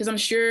 because I'm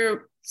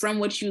sure from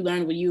what you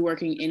learned when you were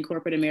working in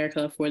corporate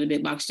America for the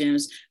big box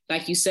gyms,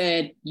 like you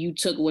said, you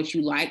took what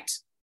you liked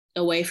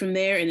away from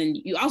there. And then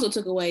you also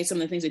took away some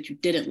of the things that you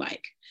didn't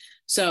like.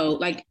 So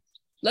like,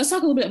 let's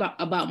talk a little bit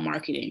about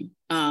marketing.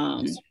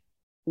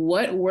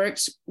 What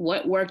worked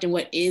and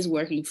what is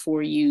working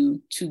for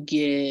you to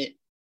get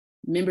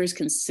members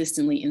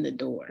consistently in the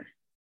door?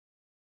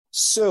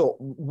 So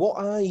what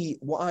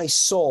I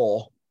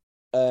saw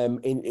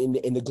in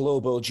the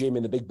global gym,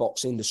 in the big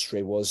box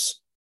industry,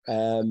 was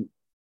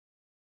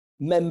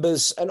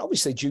members, and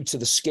obviously due to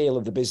the scale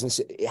of the business,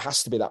 it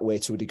has to be that way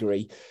to a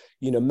degree.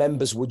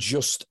 Members were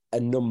just a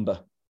number.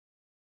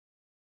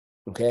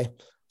 Okay,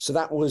 so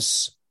that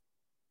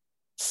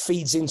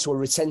feeds into a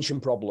retention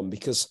problem,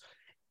 because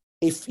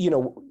if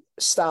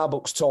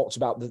Starbucks talked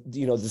about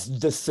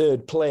the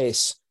third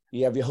place,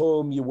 you have your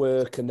home, your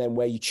work, and then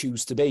where you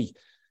choose to be.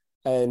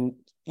 And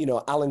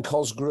Alan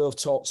Cosgrove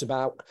talks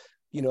about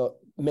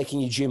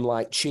making your gym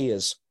like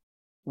Cheers,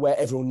 where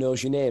everyone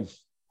knows your name.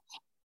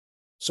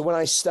 So when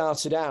I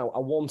started out, I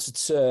wanted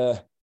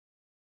to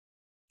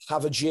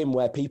have a gym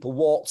where people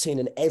walked in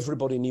and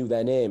everybody knew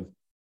their name,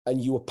 and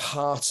you were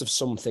part of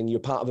something, you're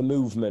part of a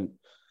movement.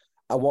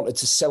 I wanted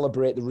to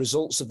celebrate the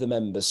results of the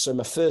members. So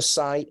my first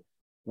site,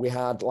 we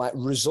had like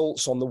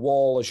results on the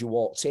wall as you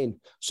walked in.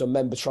 So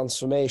member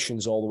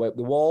transformations all the way up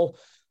the wall.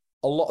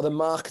 A lot of the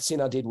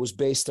marketing I did was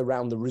based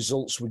around the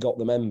results we got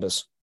the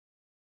members.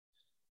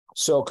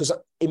 So, because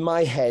in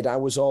my head, I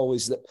was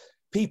always that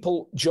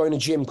people join a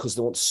gym because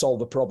they want to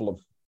solve a problem.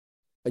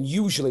 And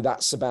usually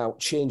that's about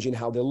changing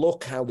how they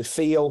look, how they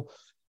feel,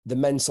 the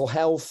mental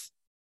health.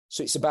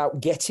 So it's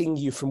about getting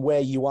you from where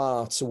you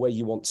are to where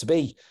you want to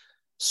be.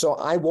 So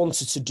I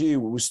wanted to do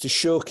was to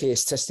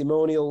showcase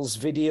testimonials,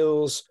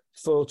 videos,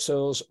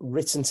 photos,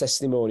 written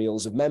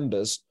testimonials of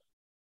members,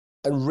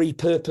 and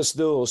repurpose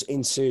those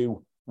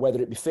into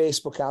whether it be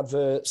Facebook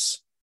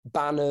adverts,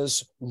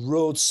 banners,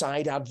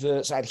 roadside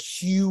adverts. I had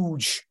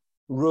huge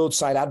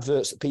roadside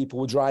adverts that people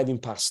were driving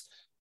past,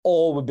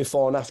 all with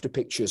before and after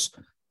pictures.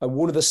 And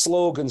one of the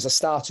slogans I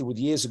started with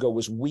years ago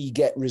was, "We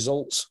get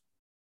results."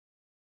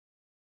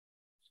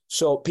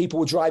 So people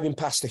were driving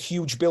past a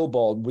huge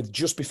billboard with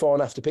just before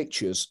and after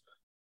pictures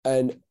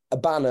and a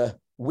banner,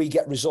 "We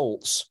get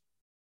results."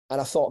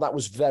 And I thought that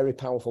was very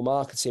powerful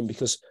marketing,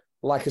 because,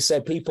 like I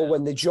said, people,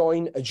 when they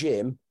join a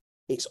gym,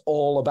 it's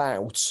all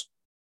about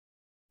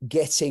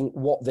getting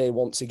what they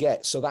want to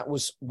get. So that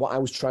was what I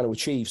was trying to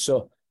achieve.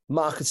 So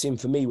marketing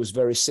for me was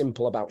very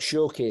simple, about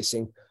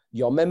showcasing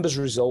your members'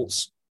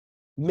 results,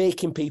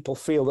 making people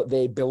feel that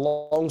they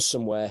belong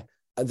somewhere,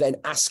 and then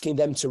asking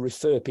them to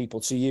refer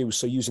people to you.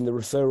 So using the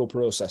referral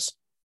process.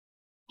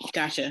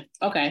 Gotcha.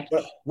 Okay.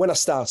 When I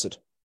started.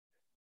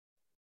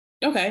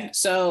 Okay.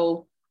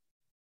 So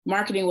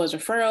marketing was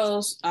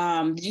referrals.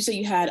 Did you say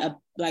you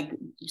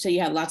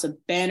had lots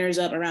of banners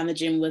up around the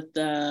gym with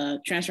the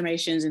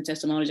transformations and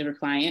testimonials of your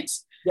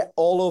clients? Yeah,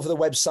 all over the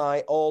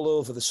website, all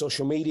over the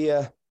social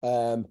media.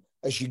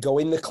 As you go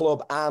in the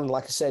club, and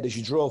like I said, as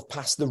you drove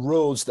past the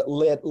roads that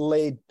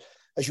laid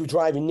as you were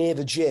driving near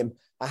the gym,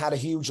 I had a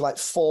huge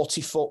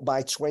 40-foot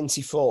by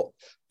 20-foot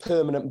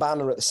permanent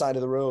banner at the side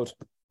of the road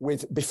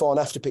with before and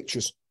after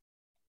pictures.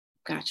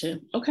 Gotcha.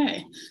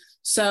 Okay.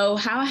 So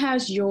how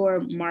has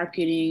your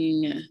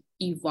marketing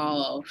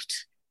evolved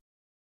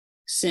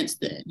since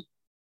then?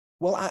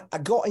 Well, I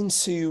got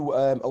into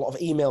a lot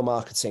of email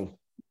marketing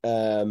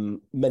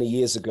many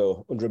years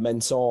ago under a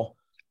mentor.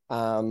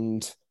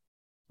 And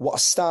what I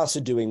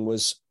started doing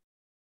was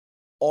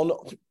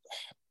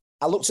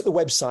I looked at the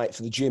website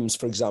for the gyms,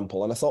 for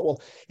example, and I thought,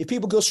 well, if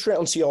people go straight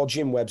onto your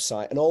gym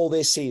website and all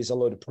they see is a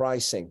load of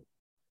pricing,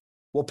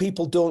 well,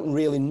 people don't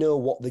really know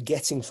what they're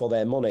getting for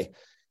their money,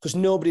 because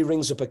nobody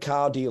rings up a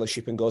car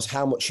dealership and goes,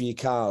 "How much are your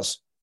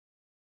cars?"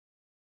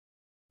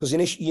 Because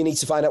you need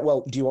to find out,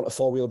 well, do you want a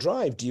four-wheel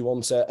drive? Do you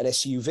want an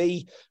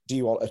SUV? Do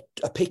you want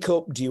a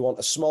pickup? Do you want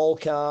a small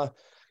car?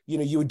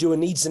 You would do a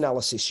needs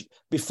analysis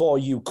before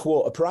you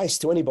quote a price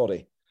to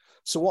anybody.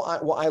 So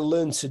what I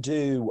learned to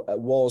do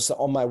was that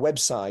on my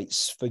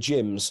websites for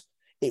gyms,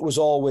 it was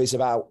always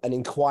about an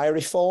inquiry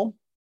form,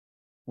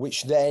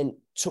 which then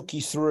took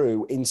you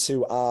through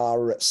into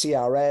our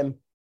CRM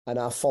and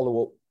our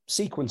follow-up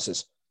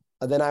sequences.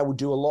 And then I would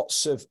do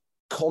lots of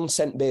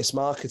content-based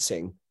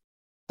marketing,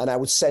 and I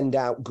would send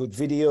out good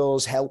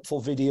videos,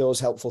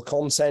 helpful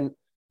content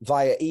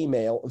via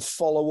email, and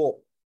follow up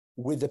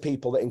with the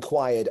people that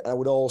inquired. And I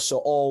would also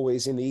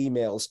always in the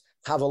emails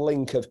have a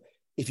link of,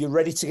 if you're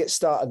ready to get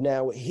started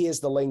now,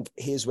 here's the link,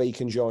 here's where you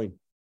can join.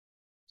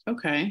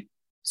 Okay.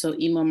 So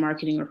email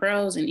marketing,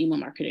 referrals, and email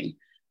marketing.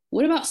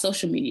 What about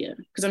social media?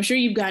 Because I'm sure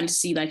you've gotten to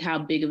see how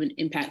big of an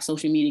impact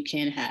social media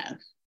can have.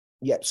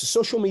 Yeah. So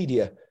social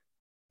media,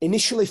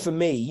 initially for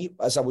me,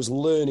 as I was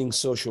learning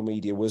social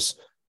media, was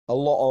a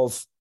lot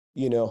of,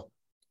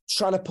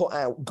 trying to put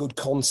out good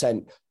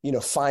content,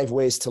 5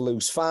 ways to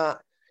lose fat,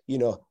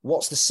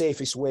 what's the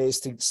safest ways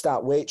to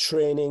start weight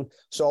training.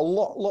 So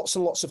lots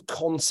and lots of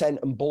content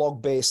and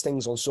blog-based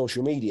things on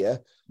social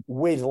media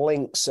with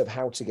links of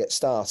how to get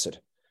started.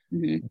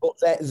 Mm-hmm. But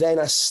then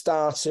I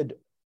started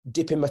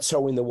dipping my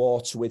toe in the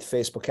water with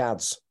Facebook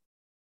ads.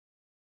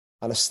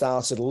 And I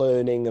started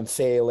learning and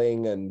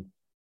failing and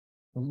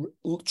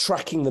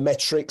tracking the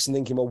metrics and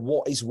thinking, well,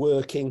 what is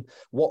working?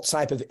 What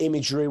type of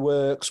imagery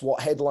works?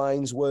 What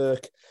headlines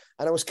work?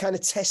 And I was kind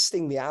of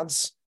testing the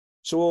ads.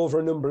 So over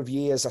a number of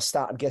years, I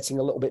started getting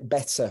a little bit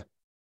better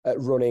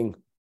at running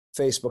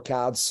Facebook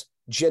ads,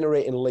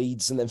 generating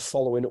leads, and then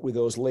following up with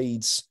those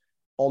leads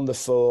on the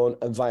phone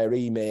and via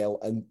email,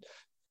 and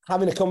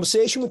having a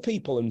conversation with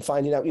people and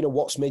finding out,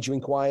 what's made you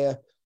inquire,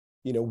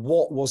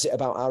 what was it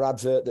about our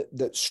advert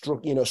that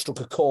struck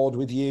a chord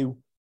with you,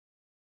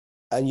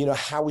 and,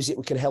 how is it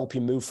we can help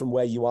you move from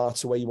where you are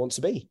to where you want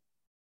to be?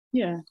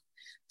 Yeah.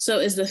 So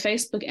is the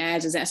Facebook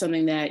ads, is that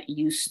something that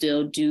you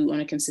still do on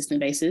a consistent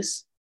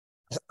basis?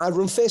 I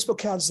run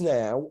Facebook ads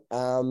now,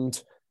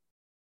 and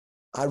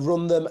I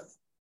run them,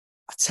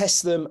 I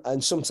test them,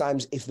 and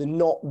sometimes if they're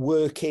not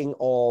working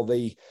or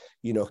the,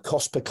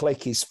 cost per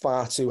click is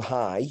far too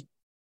high,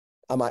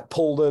 I might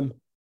pull them,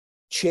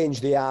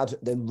 change the ad,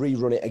 then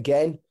rerun it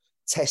again,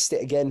 test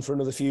it again for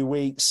another few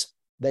weeks,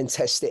 then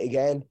test it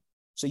again.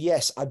 So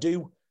yes, I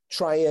do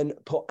try and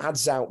put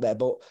ads out there,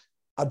 but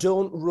I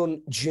don't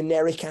run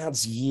generic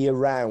ads year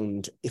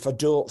round if I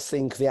don't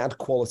think the ad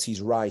quality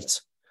is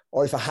right,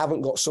 or if I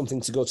haven't got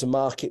something to go to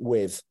market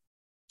with.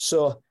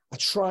 So I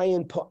try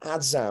and put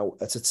ads out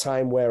at a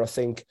time where I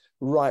think,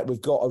 right,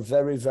 we've got a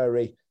very,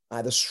 very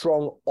either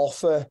strong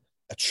offer,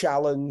 a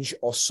challenge,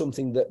 or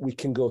something that we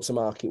can go to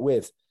market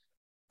with.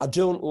 I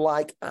don't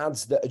like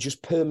ads that are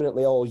just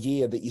permanently all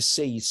year that you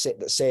see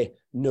that say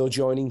no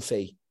joining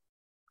fee,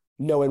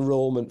 no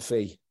enrollment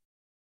fee,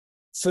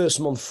 first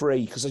month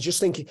free, because I just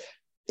think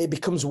it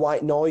becomes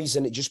white noise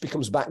and it just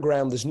becomes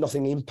background. There's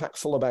nothing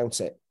impactful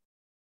about it.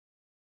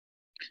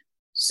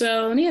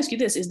 So let me ask you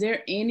this. Is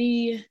there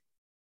any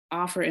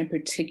offer in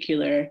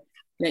particular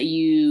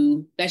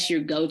that's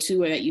your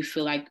go-to, or that you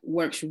feel like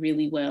works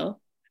really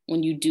well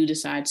when you do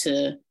decide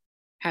to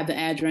have the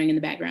ads running in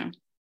the background?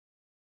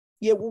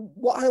 Yeah, well,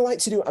 what I like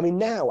to do,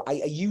 now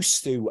I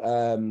used to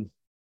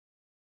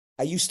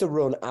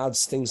run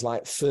ads, things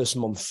like first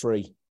month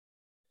free.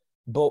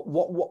 But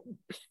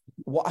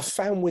what I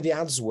found with the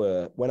ads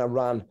were, when I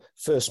ran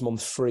first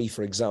month free,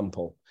 for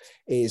example,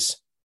 is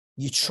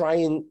you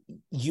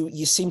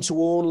seem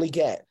to only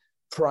get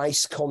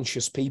price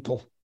conscious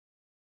people,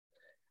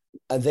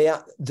 and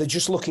they're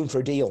just looking for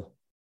a deal.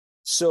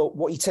 So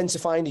what you tend to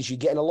find is you're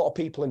getting a lot of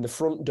people in the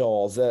front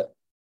door that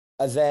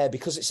are there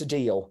because it's a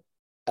deal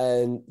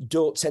and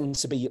don't tend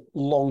to be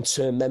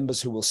long-term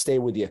members who will stay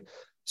with you.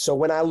 So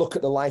when I look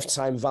at the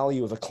lifetime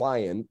value of a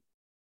client,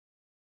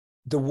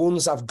 the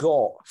ones I've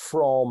got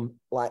from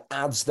like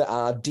ads that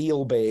are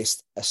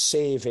deal-based, a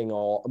saving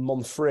or a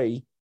month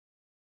free,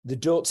 they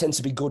don't tend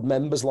to be good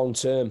members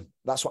long-term.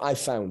 That's what I've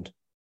found.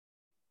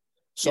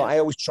 So I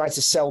always try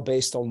to sell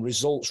based on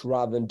results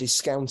rather than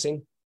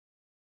discounting.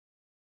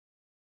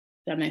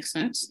 That makes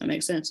sense.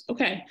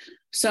 Okay.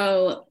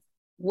 So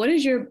what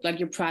is your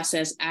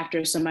process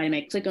after somebody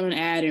may click on an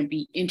ad and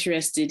be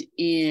interested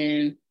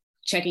in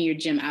checking your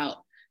gym out?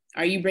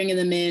 Are you bringing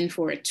them in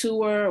for a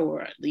tour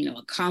or,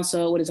 a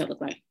consult? What does that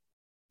look like?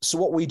 So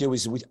what we do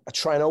is I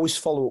try and always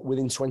follow up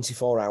within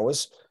 24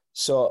 hours.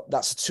 So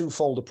that's a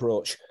twofold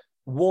approach.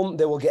 One,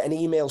 they will get an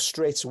email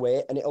straight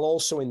away, and it'll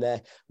also in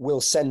there,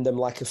 we'll send them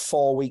like a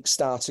 4-week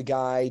starter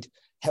guide,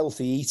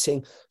 healthy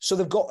eating. So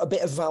they've got a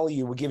bit of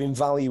value. We're giving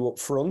value up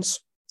front.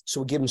 So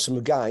we'll give them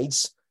some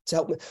guides to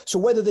help them. So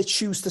whether they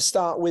choose to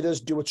start with us,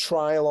 do a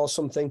trial or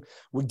something,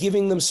 we're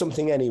giving them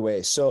something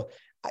anyway. So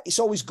it's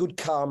always good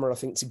karma, I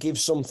think, to give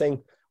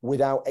something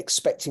without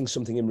expecting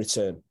something in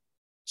return.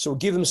 So we'll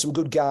give them some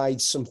good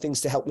guides, some things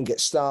to help them get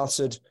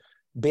started,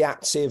 be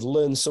active,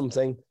 learn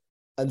something.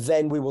 And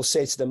then we will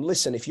say to them,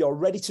 listen, if you're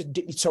ready to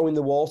dip your toe in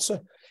the water,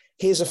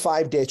 here's a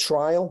 5-day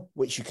trial,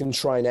 which you can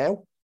try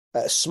now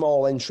at a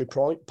small entry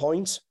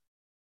point.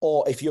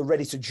 Or if you're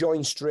ready to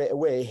join straight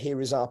away, here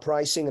is our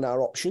pricing and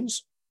our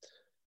options.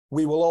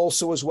 We will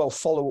also as well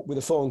follow up with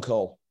a phone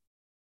call.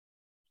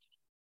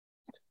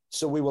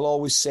 So we will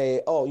always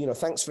say,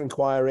 thanks for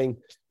inquiring.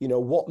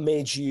 What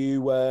made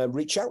you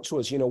reach out to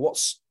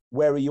us?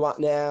 Where are you at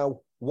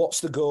now?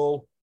 What's the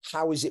goal?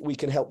 How is it we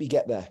can help you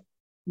get there?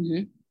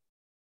 Mm-hmm.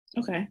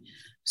 Okay.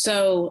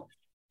 So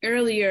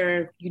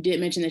earlier you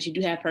did mention that you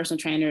do have personal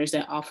trainers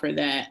that offer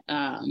that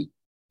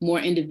more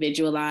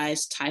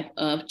individualized type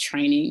of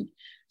training.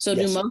 So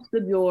yes. Do most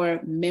of your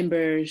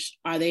members,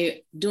 are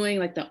they doing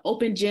like the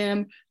open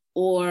gym,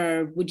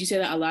 or would you say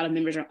that a lot of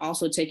members are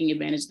also taking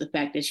advantage of the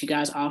fact that you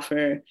guys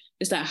offer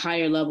just that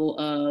higher level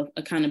of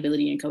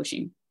accountability and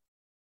coaching?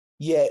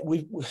 Yeah,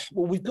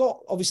 we've got,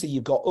 obviously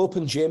you've got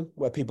open gym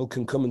where people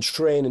can come and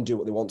train and do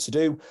what they want to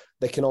do.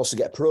 They can also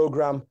get a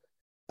program.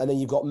 And then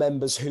you've got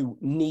members who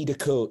need a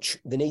coach.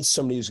 They need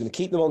somebody who's going to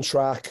keep them on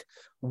track,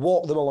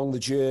 walk them along the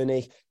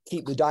journey,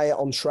 keep the diet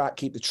on track,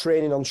 keep the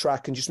training on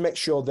track, and just make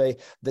sure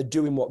they're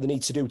doing what they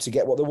need to do to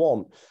get what they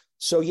want.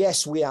 So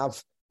yes, we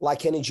have,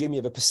 like any gym, you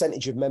have a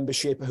percentage of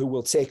membership who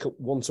will take up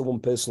one-to-one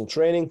personal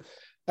training,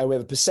 and we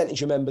have a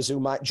percentage of members who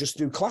might just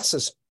do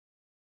classes.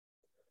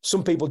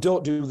 Some people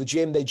don't do the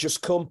gym, they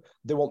just come,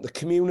 they want the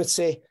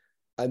community,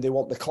 and they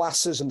want the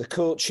classes and the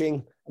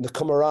coaching and the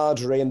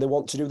camaraderie, and they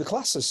want to do the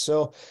classes.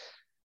 So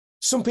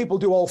some people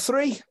do all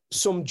three,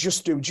 some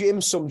just do gym,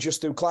 some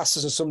just do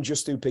classes, and some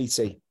just do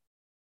PT.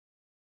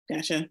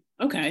 Gotcha.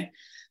 Okay.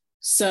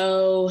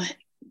 So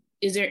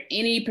is there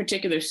any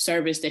particular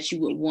service that you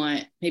would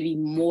want maybe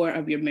more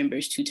of your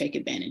members to take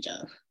advantage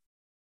of?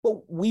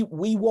 Well,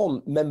 we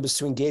want members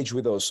to engage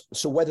with us.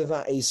 So whether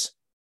that is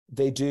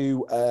they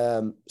do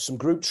some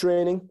group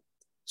training,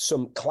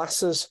 some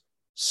classes,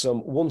 some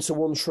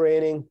one-to-one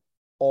training,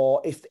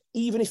 or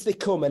even if they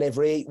come and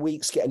every 8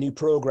 weeks get a new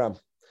program,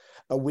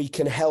 and we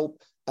can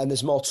help, and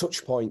there's more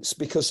touch points,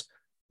 because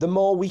the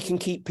more we can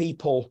keep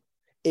people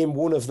in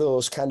one of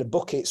those kind of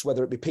buckets,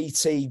 whether it be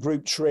PT,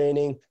 group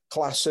training,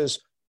 classes,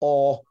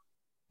 or,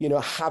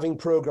 having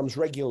programs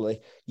regularly,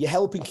 you're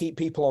helping keep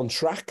people on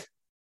track.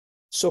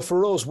 So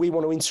for us, we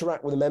want to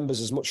interact with the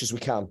members as much as we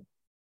can.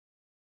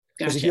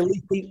 Because if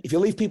you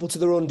leave people to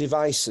their own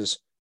devices,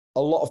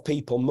 a lot of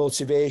people,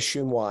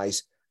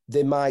 motivation-wise,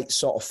 they might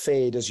sort of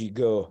fade as you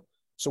go.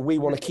 So we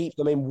want to keep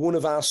them in one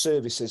of our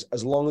services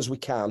as long as we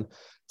can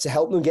to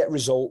help them get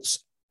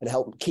results and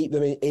help keep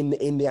them in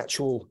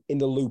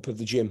the loop of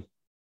the gym.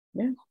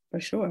 Yeah, for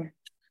sure.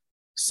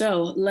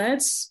 So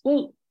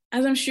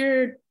as I'm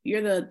sure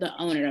you're the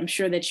owner, I'm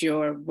sure that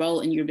your role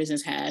in your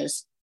business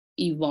has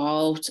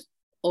evolved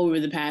over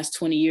the past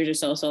 20 years or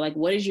so. So like,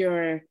 what does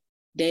your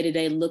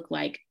day-to-day look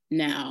like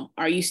now?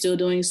 Are you still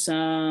doing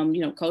some,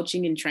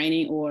 coaching and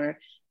training, or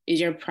is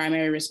your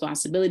primary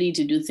responsibility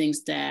to do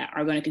things that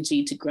are going to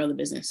continue to grow the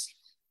business?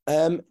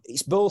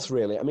 It's both,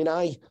 really. I mean,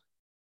 a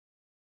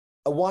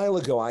while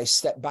ago, I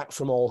stepped back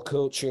from all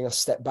coaching. I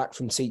stepped back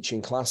from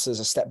teaching classes.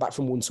 I stepped back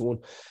from one-to-one,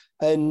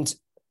 and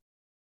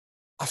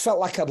I felt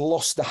like I'd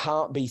lost the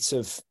heartbeat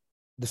of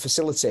the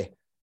facility.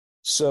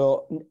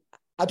 So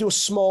I do a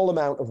small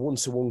amount of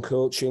one-to-one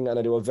coaching, and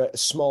I do a very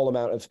small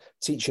amount of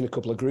teaching a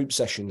couple of group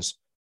sessions,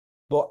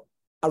 but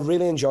I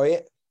really enjoy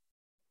it.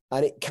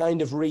 And it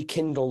kind of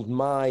rekindled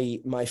my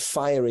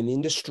fire in the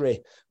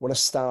industry when I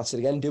started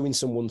again doing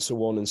some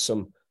one-to-one and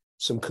some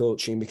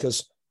coaching,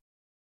 because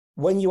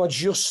when you are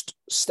just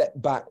step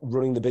back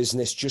running the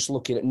business, just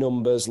looking at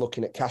numbers,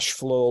 looking at cash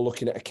flow,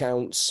 looking at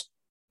accounts,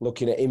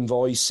 looking at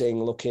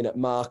invoicing, looking at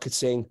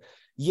marketing,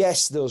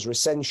 yes, those are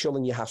essential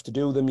and you have to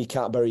do them. You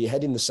can't bury your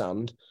head in the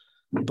sand,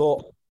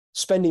 but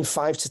spending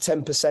 5 to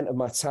 10% of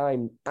my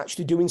time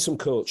actually doing some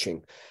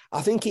coaching,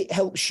 I think it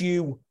helps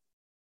you.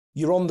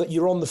 You're on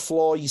the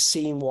floor, you're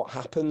seeing what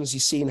happens, you're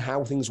seeing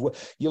how things work.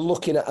 You're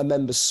looking at a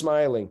member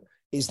smiling.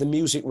 Is the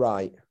music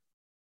right?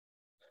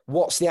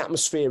 What's the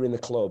atmosphere in the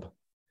club?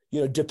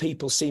 Do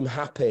people seem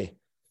happy?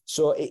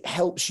 So it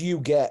helps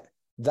you get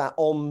that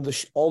on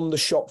the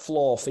shop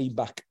floor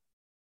feedback.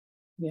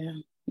 Yeah.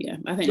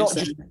 I think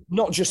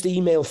not just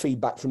email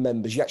feedback from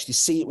members. You actually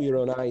see it with your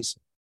own eyes.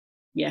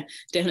 Yeah,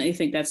 definitely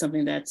think that's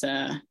something that's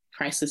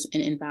priceless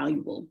and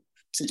invaluable,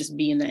 to just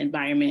be in the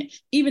environment,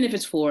 even if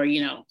it's for 5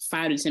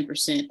 to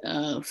 10%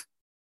 of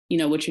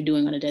what you're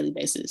doing on a daily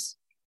basis.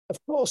 Of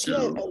course,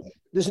 yeah.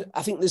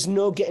 I think there's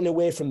no getting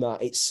away from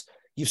that.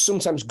 You've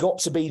sometimes got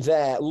to be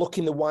there, look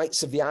in the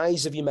whites of the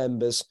eyes of your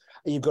members,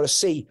 and you've got to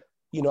see,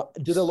 do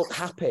they look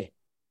happy?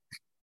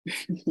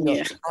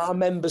 Are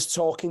members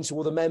talking to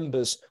other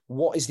members?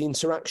 What is the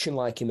interaction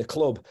like in the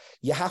club?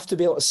 You have to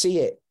be able to see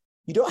it.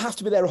 You don't have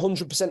to be there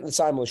 100% of the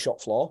time on the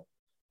shop floor,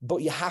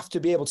 but you have to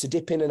be able to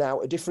dip in and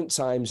out at different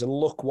times and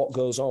look what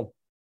goes on.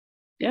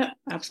 Yeah,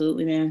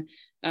 absolutely, man.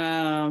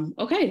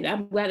 Okay,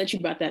 I'm glad that you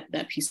brought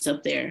that piece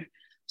up there.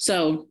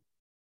 So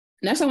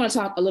next I want to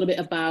talk a little bit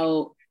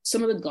about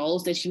some of the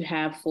goals that you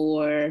have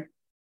for,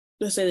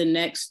 let's say, the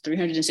next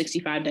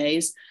 365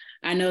 days.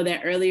 I know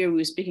that earlier we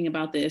were speaking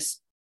about this.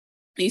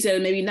 You said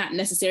maybe not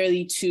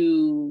necessarily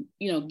to,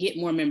 get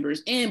more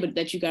members in, but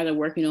that you guys are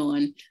working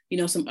on,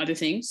 some other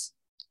things.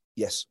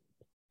 Yes.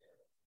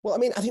 Well, I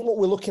mean, I think what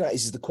we're looking at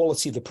is the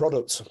quality of the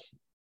product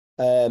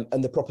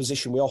and the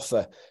proposition we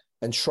offer,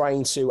 and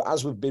trying to,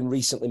 as we've been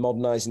recently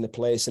modernizing the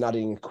place and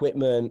adding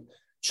equipment,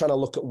 trying to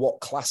look at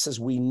what classes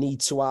we need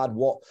to add.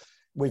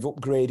 We've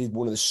upgraded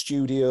one of the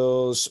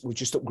studios. We've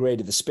just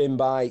upgraded the spin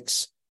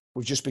bikes.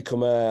 We've just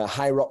become a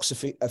High Rocks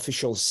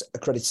official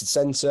accredited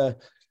centre.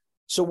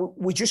 So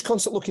we're just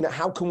constantly looking at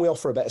how can we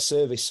offer a better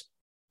service,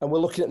 and we're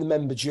looking at the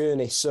member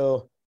journey.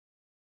 So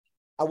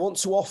I want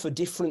to offer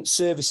different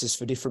services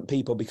for different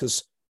people,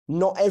 because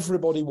not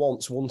everybody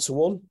wants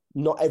one-to-one.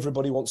 Not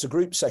everybody wants a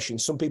group session.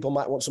 Some people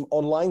might want some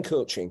online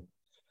coaching.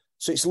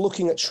 So it's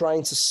looking at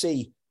trying to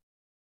see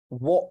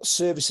what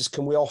services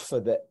can we offer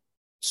that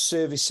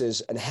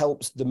services and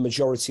helps the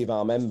majority of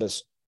our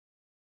members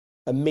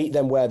and meet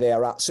them where they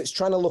are at. So it's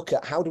trying to look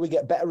at how do we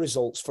get better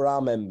results for our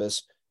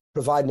members,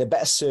 providing a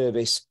better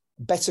service,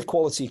 better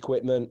quality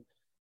equipment,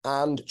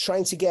 and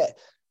trying to get,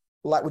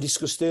 like we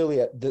discussed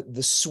earlier,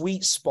 the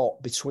sweet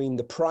spot between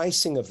the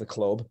pricing of the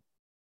club,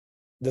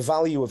 the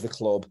value of the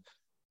club,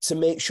 to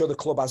make sure the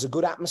club has a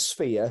good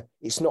atmosphere.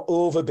 It's not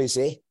over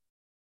busy.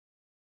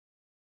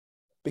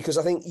 Because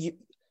I think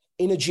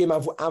in a gym,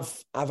 I've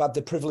had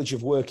the privilege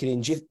of working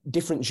in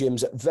different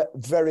gyms at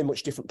very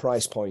much different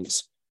price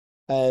points.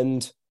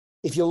 And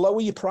if you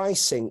lower your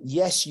pricing,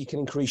 yes, you can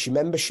increase your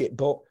membership,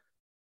 but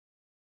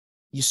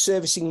you're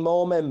servicing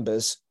more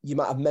members. You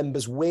might have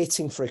members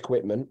waiting for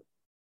equipment,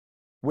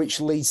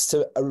 which leads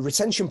to a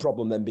retention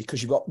problem then,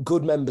 because you've got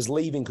good members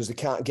leaving because they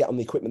can't get on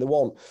the equipment they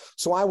want.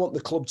 So I want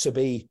the club to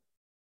be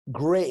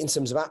great in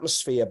terms of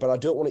atmosphere, but I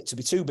don't want it to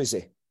be too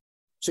busy.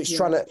 So it's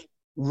trying to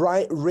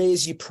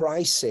raise your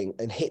pricing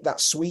and hit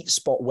that sweet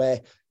spot where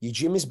your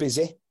gym is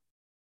busy,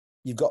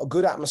 you've got a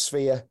good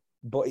atmosphere,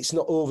 but it's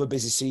not over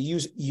busy. So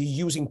you're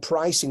using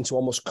pricing to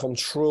almost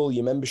control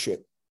your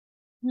membership.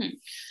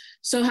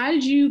 So how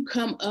did you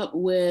come up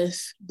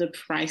with the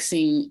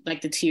pricing,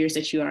 like the tiers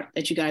that you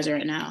guys are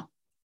at now?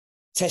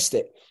 Test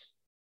it.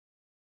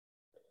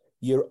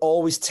 You're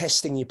always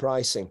testing your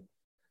pricing.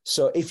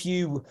 So if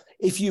you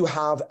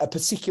have a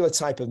particular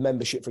type of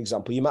membership, for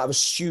example, you might have a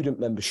student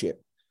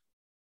membership.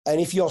 And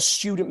if your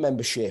student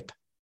membership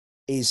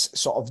is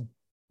sort of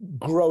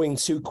growing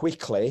too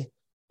quickly,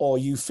 or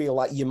you feel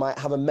like you might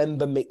have a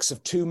member mix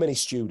of too many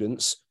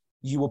students,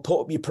 you will put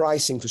up your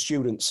pricing for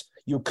students.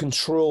 You'll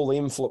control the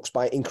influx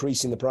by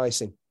increasing the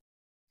pricing.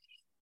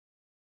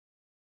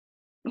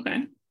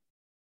 Okay.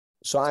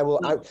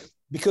 So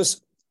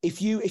because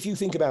if you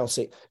think about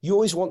it, you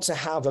always want to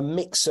have a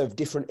mix of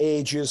different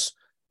ages.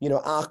 You know,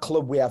 our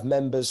club, we have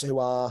members who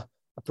are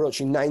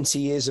approaching 90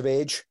 years of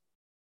age.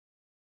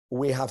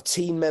 We have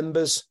teen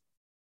members.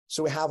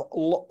 So we have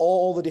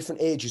all the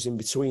different ages in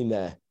between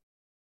there.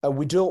 And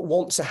we don't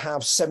want to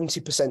have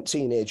 70%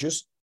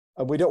 teenagers,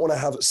 and we don't want to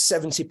have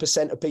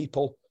 70% of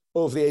people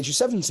over the age of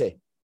 70.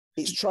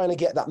 It's trying to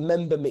get that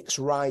member mix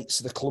right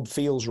so the club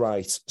feels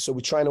right. So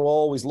we're trying to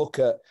always look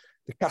at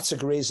the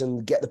categories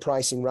and get the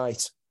pricing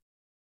right.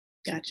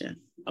 Gotcha.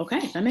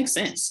 Okay, that makes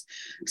sense.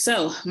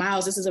 So,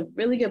 Miles, this is a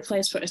really good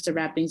place for us to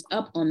wrap things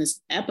up on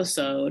this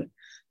episode.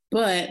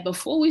 But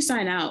before we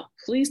sign out,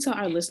 please tell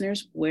our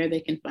listeners where they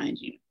can find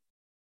you.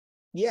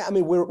 Yeah, I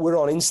mean, we're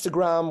on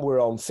Instagram,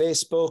 we're on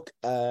Facebook.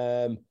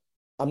 I'm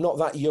not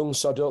that young,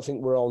 so I don't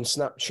think we're on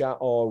Snapchat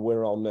or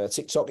we're on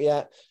TikTok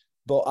yet.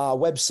 But our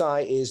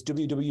website is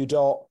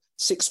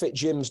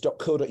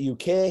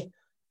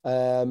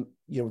www.sixfitgyms.co.uk.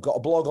 We've got a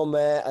blog on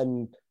there,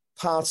 and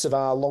parts of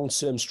our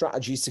long-term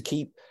strategy is to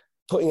keep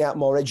putting out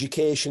more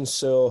education.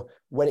 So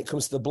when it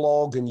comes to the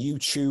blog and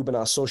YouTube and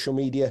our social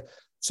media,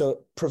 to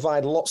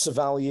provide lots of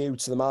value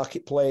to the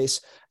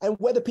marketplace, and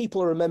whether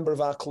people are a member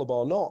of our club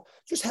or not,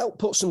 just help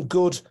put some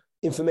good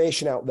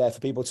information out there for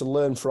people to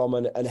learn from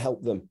and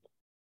help them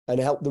and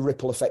help the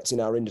ripple effect in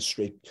our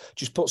industry.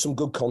 Just put some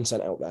good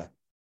content out there.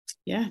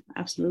 Yeah,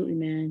 absolutely,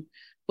 man.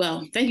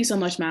 Well, thank you so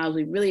much, Miles.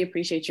 We really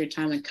appreciate your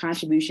time and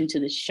contribution to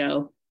the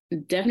show.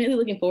 Definitely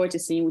looking forward to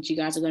seeing what you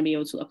guys are going to be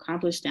able to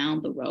accomplish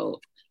down the road.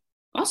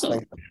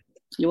 Also,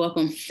 you're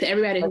welcome. To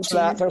everybody Thanks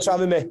for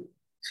having me.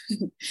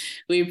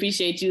 We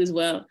appreciate you as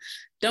well.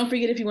 Don't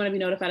forget, if you want to be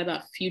notified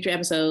about future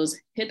episodes,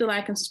 hit the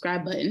like and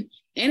subscribe button.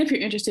 And if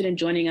you're interested in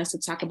joining us to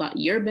talk about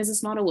your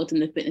business model within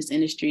the fitness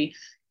industry,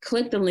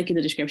 click the link in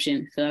the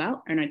description, fill it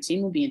out, and our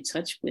team will be in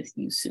touch with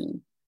you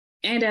soon.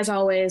 And as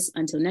always,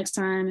 until next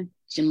time,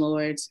 Gym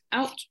Lords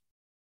out.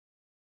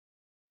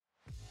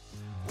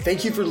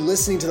 Thank you for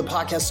listening to the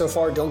podcast so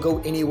far. Don't go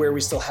anywhere.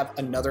 We still have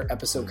another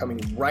episode coming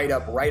right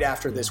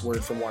after this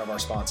word from one of our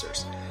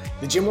sponsors.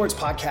 The Gym Lords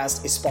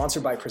podcast is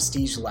sponsored by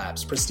Prestige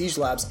Labs. Prestige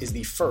Labs is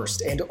the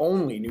first and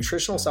only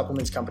nutritional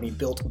supplements company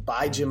built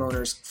by gym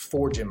owners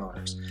for gym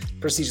owners.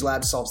 Prestige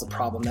Labs solves the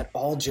problem that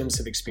all gyms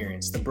have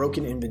experienced: the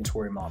broken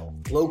inventory model,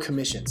 low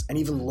commissions, and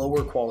even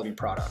lower quality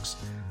products.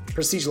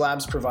 Prestige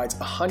Labs provides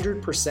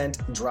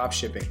 100% drop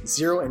shipping,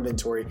 zero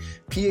inventory,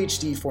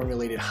 PhD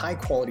formulated high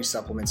quality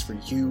supplements for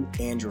you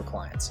and your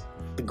clients.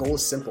 The goal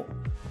is simple: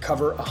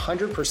 cover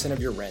 100% of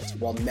your rent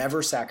while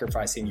never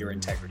sacrificing your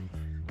integrity.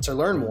 To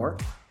learn more,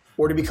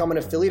 or to become an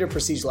affiliate of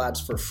Prestige Labs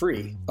for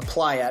free,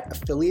 apply at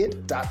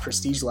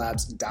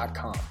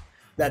affiliate.prestigelabs.com.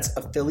 That's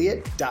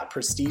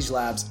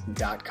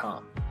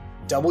affiliate.prestigelabs.com.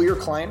 Double your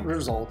client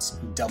results,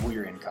 double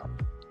your income.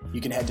 You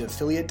can head to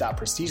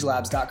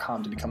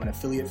affiliate.prestigelabs.com to become an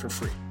affiliate for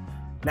free.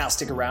 Now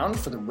stick around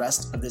for the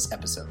rest of this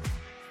episode.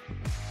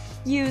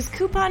 Use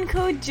coupon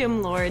code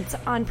GYMLORDS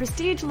on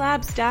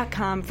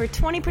prestigelabs.com for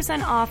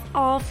 20% off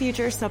all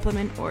future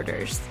supplement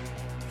orders.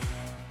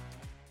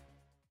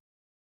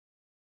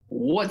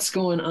 What's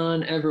going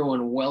on,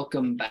 everyone?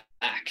 Welcome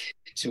back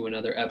to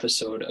another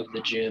episode of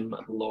the Gym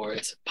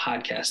Lords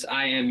podcast.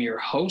 I am your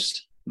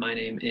host. My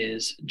name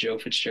is Joe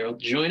Fitzgerald.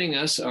 Joining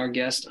us, our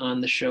guest on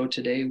the show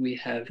today, we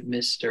have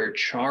Mr.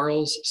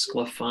 Charles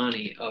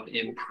Sclafani of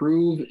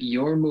Improve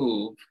Your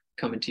Move,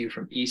 coming to you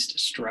from East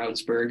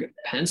Stroudsburg,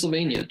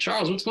 Pennsylvania.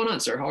 Charles, what's going on,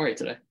 sir? How are you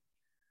today?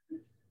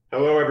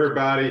 Hello,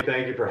 everybody.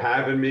 Thank you for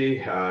having me.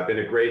 Been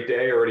a great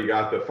day. Already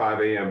got the 5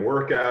 a.m.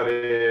 workout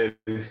in,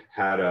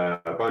 had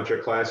a bunch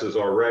of classes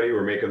already.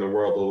 We're making the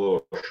world a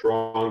little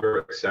stronger.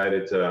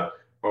 Excited to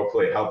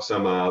hopefully help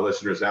some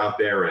listeners out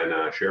there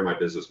and share my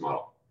business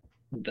model.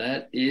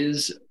 That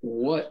is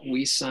what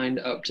we signed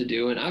up to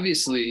do. And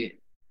obviously,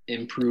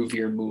 improve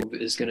your move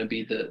is going to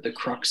be the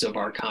crux of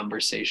our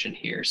conversation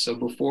here. So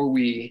before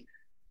we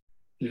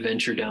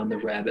venture down the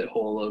rabbit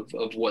hole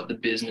of what the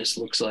business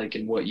looks like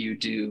and what you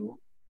do,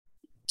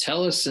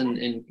 tell us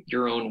in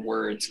your own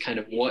words kind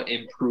of what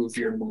improve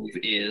your move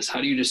is. How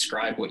do you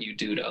describe what you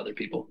do to other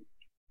people?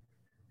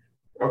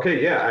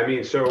 Okay, yeah. I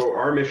mean, so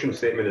our mission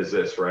statement is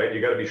this, right? You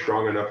got to be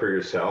strong enough for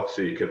yourself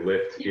so you could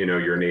lift,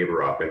 your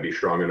neighbor up and be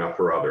strong enough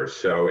for others.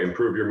 So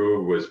improve your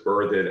move was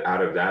birthed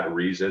out of that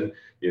reason,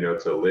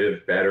 to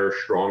live better,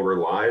 stronger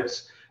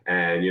lives.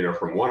 And,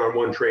 from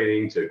one-on-one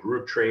training to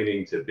group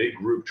training to big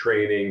group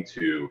training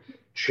to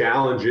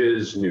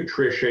challenges,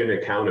 nutrition,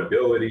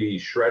 accountability,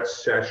 stretch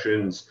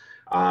sessions,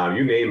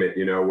 you name it,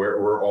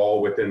 we're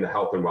all within the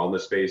health and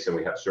wellness space, and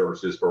we have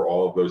services for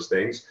all of those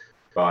things.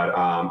 But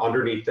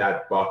underneath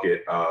that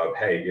bucket of,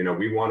 hey,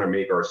 we want to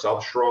make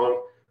ourselves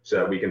strong so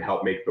that we can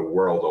help make the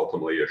world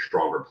ultimately a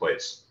stronger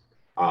place.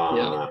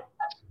 Yeah.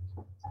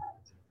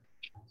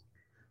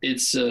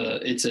 It's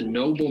a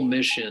noble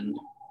mission,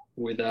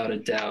 without a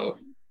doubt.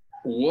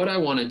 What I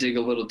want to dig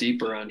a little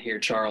deeper on here,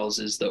 Charles,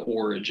 is the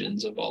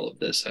origins of all of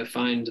this. I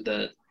find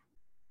that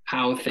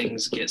how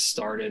things get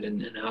started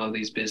and how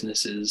these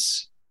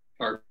businesses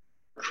are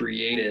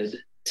created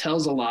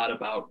tells a lot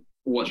about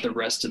what the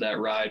rest of that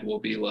ride will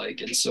be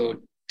like. And so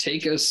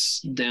take us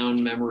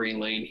down memory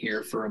lane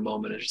here for a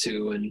moment or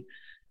two and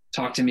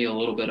talk to me a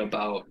little bit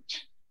about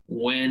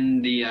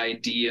when the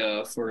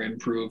idea for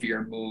Improve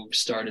Your Move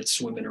started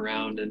swimming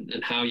around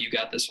and how you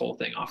got this whole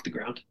thing off the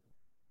ground.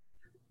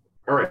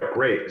 All right,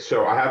 great.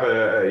 So I have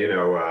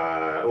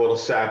a little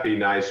sappy,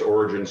 nice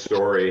origin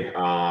story.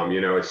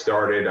 It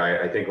started,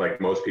 I think like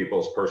most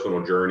people's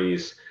personal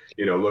journeys,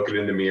 looking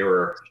in the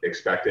mirror,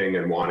 expecting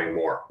and wanting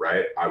more,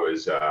 right? I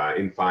was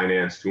in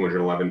finance,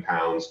 211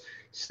 pounds,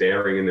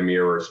 staring in the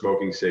mirror,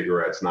 smoking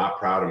cigarettes, not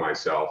proud of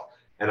myself.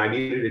 And I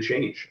needed a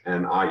change.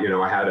 And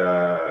I had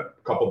a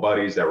couple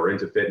buddies that were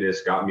into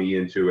fitness, got me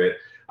into it,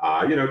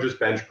 just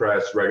bench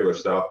press, regular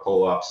stuff,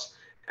 pull-ups.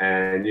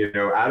 And,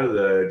 out of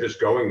the just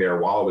going there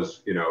while I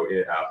was,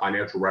 a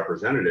financial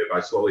representative,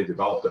 I slowly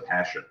developed a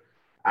passion.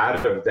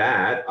 Out of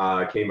that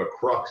came a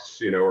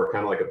crux, or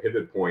kind of like a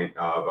pivot point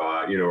of,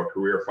 a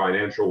career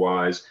financial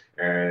wise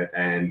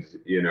and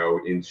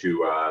into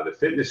the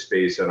fitness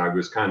space. And I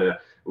was kind of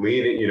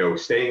leaning,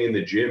 staying in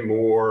the gym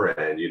more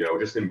and,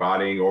 just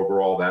embodying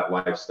overall that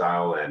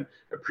lifestyle and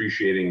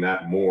appreciating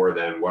that more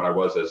than what I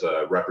was as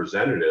a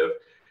representative.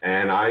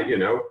 And I,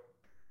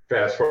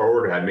 fast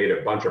forward, had made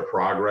a bunch of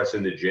progress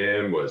in the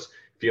gym, was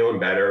feeling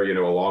better,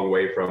 a long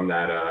way from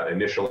that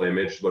initial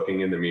image,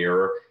 looking in the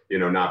mirror,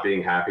 not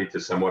being happy to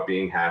somewhat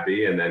being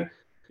happy. And then,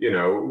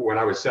 when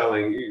I was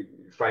selling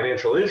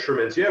financial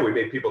instruments, yeah, we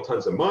made people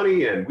tons of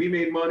money and we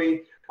made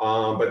money,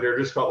 but there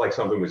just felt like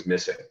something was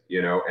missing,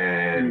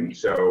 and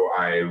so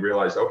I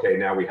realized, okay,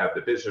 now we have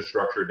the business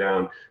structure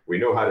down, we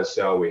know how to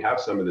sell, we have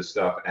some of this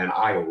stuff, and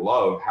I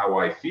love how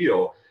I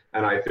feel.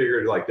 And I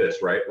figured like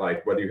this, right?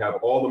 Like whether you have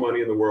all the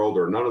money in the world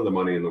or none of the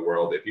money in the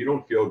world, if you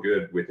don't feel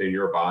good within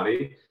your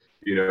body,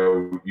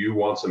 you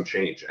want some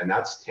change, and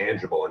that's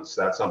tangible. And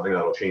so that's something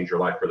that'll change your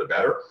life for the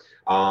better.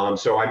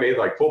 So I made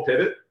like full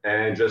pivot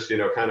and just,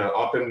 kind of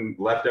up and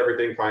left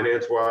everything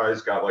finance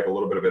wise, got like a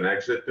little bit of an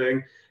exit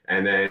thing.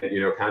 And then,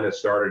 kind of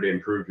started to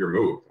improve your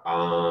move.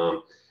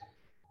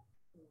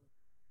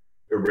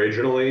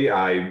 Originally,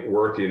 I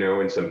worked,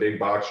 in some big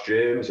box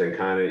gyms and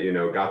kind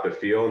of, got the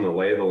feel and the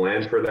lay of the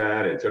land for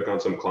that and took on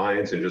some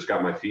clients and just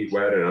got my feet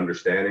wet and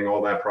understanding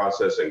all that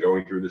process and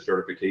going through the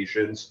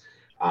certifications,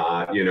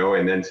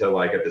 and then to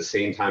like at the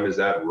same time as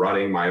that,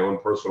 running my own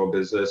personal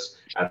business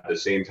at the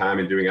same time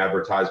and doing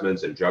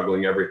advertisements and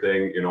juggling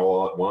everything,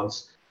 all at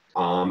once.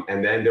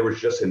 And then there was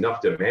just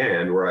enough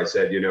demand where I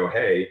said,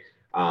 hey,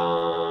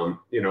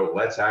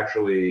 let's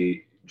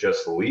actually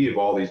just leave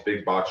all these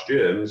big box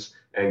gyms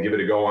and give it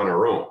a go on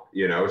our own,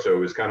 so it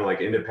was kind of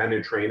like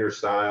independent trainer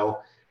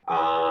style.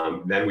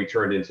 Then we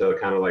turned into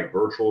kind of like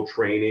virtual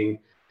training,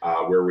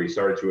 where we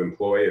started to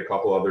employ a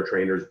couple other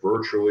trainers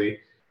virtually.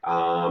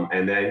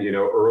 And then,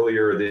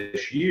 earlier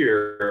this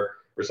year,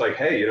 it's like,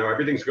 hey,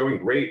 everything's going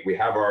great. We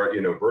have our,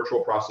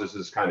 virtual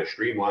processes kind of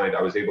streamlined.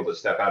 I was able to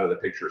step out of the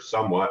picture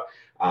somewhat,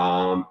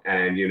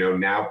 and,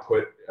 now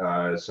put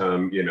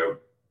some,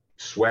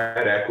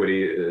 sweat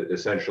equity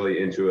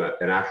essentially into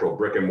an actual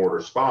brick and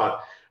mortar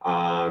spot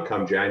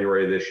come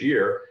January this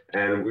year.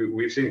 And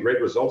we've seen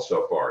great results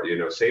so far,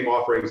 same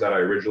offerings that I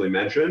originally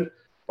mentioned,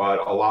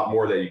 but a lot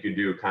more that you could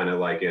do kind of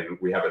like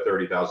we have a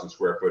 30,000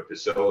 square foot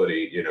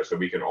facility, so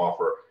we can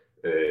offer,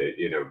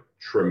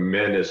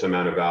 tremendous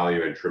amount of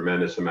value and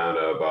tremendous amount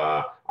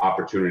of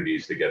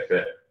opportunities to get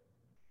fit.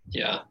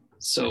 Yeah.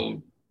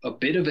 So a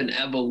bit of an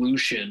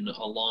evolution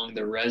along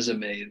the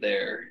resume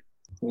there.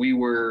 We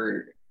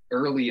were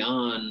early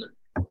on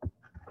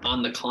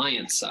on the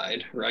client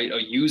side, right?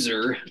 A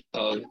user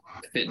of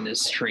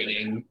fitness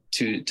training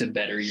to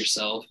better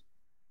yourself.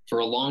 For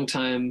a long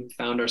time,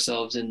 found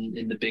ourselves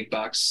in the big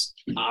box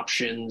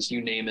options,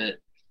 you name it.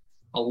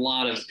 A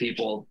lot of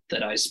people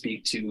that I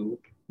speak to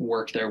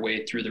work their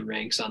way through the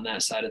ranks on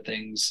that side of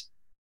things.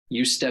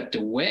 You stepped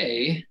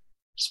away,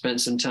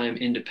 spent some time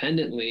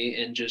independently,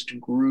 and just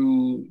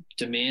grew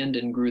demand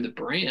and grew the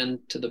brand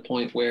to the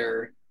point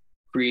where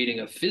creating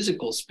a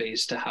physical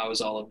space to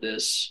house all of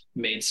this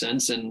made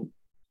sense. And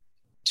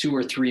 2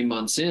 or 3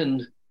 months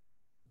in,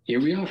 here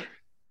we are,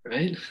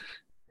 right?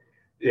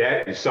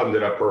 Yeah, you summed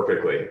it up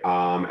perfectly.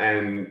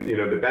 And,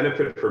 the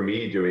benefit for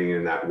me doing it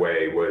in that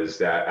way was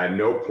that at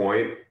no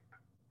point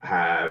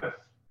have,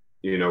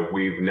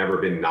 we've never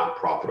been not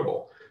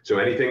profitable. So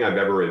anything I've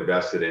ever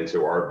invested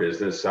into our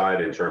business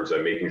side in terms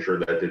of making sure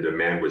that the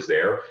demand was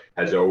there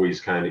has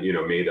always kind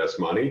of, made us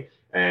money.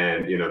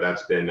 And,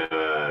 that's been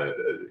a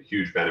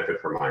huge benefit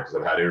for mine, because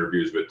I've had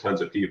interviews with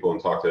tons of people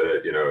and talked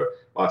to,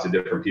 lots of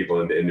different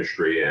people in the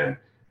industry. And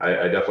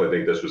I definitely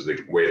think this was the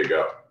way to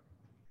go.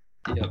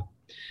 Yep.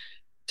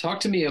 Talk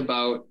to me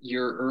about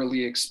your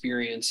early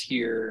experience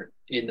here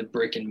in the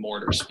brick and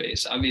mortar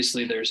space.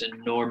 Obviously, there's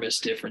enormous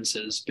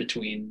differences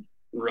between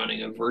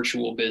running a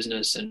virtual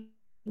business and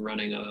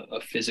running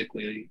a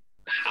physically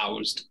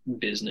housed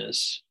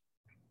business.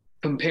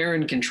 Compare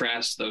and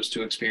contrast those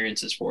two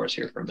experiences for us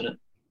here for a minute.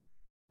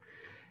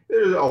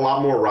 There's a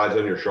lot more rides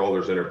on your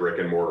shoulders in a brick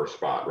and mortar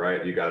spot,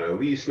 right? You got a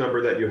lease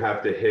number that you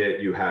have to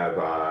hit. You have,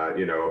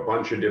 a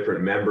bunch of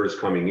different members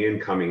coming in,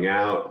 coming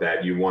out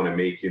that you want to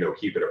make,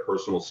 keep it a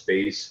personal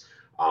space.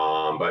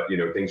 But,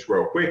 things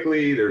grow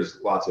quickly. There's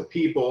lots of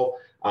people.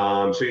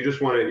 So you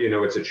just want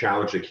to, it's a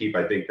challenge to keep,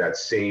 I think, that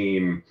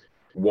same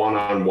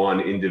one-on-one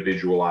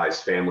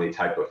individualized family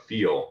type of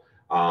feel.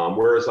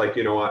 Whereas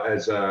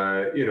as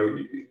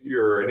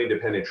you're an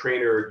independent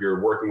trainer,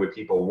 you're working with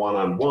people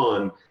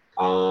one-on-one.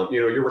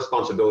 Your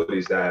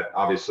responsibilities that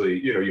obviously,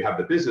 you have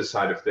the business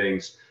side of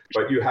things,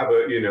 but you have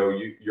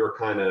you're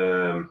kind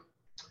of,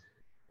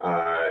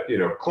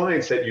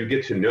 clients that you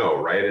get to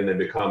know, right? And they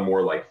become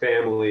more like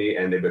family,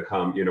 and they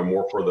become,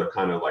 more for the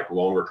kind of like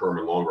longer term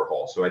and longer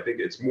haul. So I think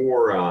it's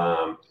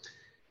more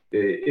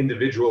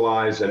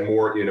individualized and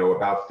more,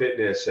 about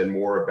fitness and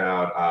more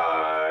about,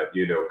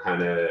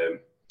 kind of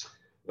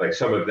like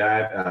some of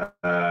that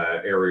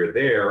area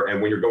there.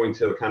 And when you're going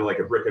to kind of like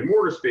a brick and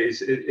mortar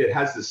space, it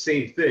has the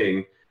same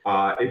thing.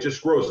 It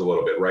just grows a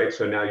little bit, right?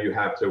 So now you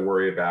have to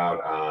worry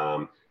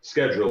about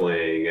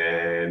scheduling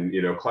and,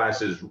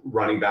 classes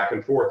running back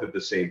and forth at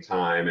the same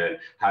time, and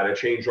how to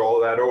change all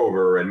of that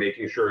over, and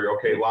making sure,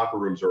 okay, locker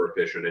rooms are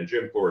efficient and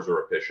gym floors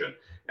are efficient,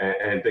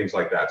 and things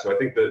like that. So I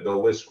think the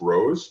list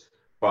grows,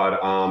 but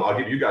I'll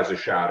give you guys a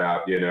shout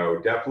out,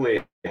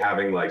 definitely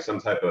having like some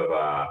type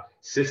of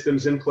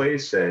systems in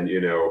place. And,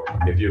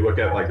 if you look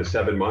at like the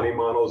 7 money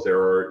models,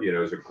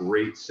 there's a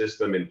great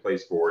system in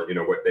place for,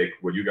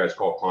 what you guys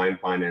call client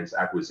finance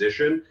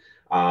acquisition.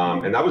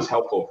 And that was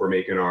helpful for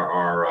making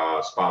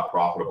our spot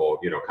profitable,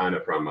 kind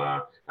of from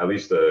at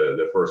least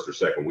the first or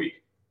second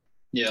week.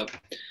 Yeah.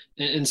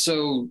 And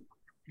so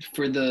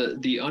for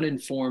the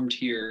uninformed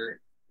here,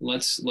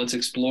 let's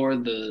explore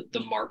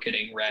the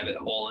marketing rabbit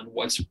hole and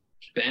what's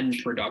been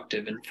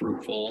productive and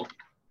fruitful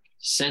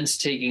since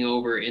taking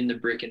over in the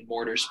brick and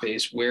mortar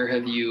space. Where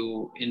have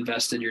you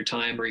invested your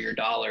time or your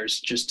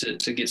dollars just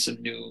to get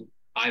some new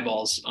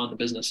eyeballs on the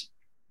business?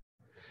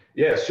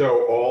 Yeah,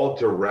 so all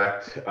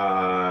direct,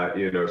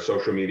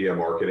 social media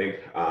marketing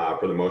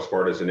for the most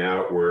part is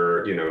now.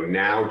 We're,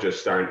 now just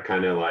starting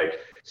kind of like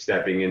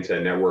stepping into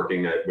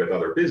networking with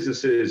other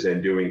businesses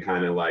and doing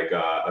kind of like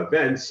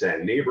events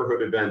and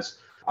neighborhood events.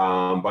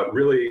 But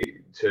really,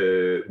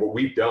 to what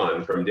we've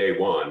done from day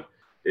one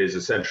is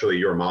essentially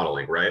your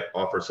modeling, right?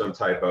 Offer some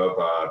type of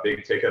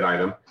big ticket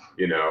item,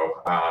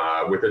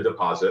 with a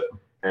deposit,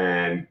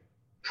 and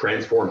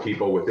transform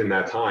people within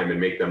that time and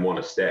make them want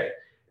to stay.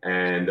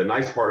 And the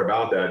nice part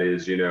about that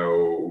is,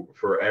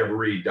 for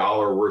every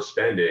dollar we're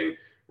spending,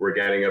 we're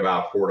getting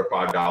about $4 to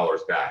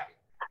 $5 back.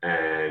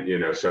 And,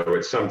 so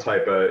it's some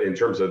type of, in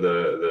terms of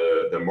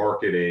the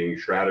marketing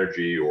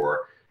strategy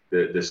or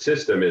the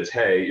system, it's,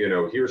 hey,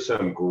 here's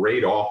some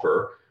great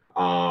offer.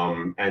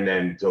 And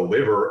then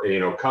deliver,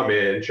 come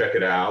in, check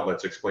it out.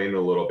 Let's explain it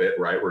a little bit,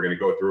 right? We're going to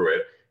go through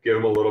it, give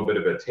them a little bit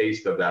of a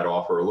taste of that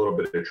offer, a little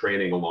bit of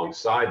training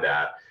alongside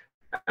that,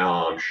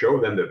 show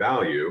them the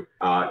value,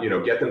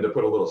 get them to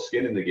put a little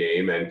skin in the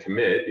game and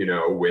commit,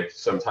 with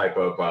some type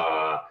of,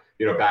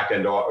 back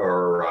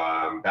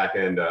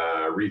end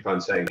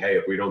refund saying, hey,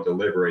 if we don't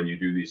deliver and you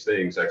do these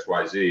things, X,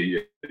 Y,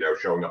 Z,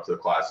 showing up to the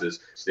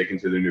classes, sticking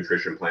to the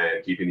nutrition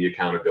plan, keeping the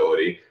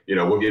accountability,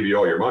 we'll give you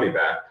all your money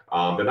back.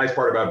 The nice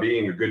part about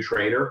being a good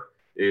trainer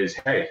is,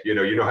 hey, you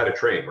know how to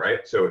train,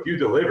 right? So if you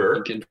deliver,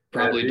 you can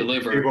probably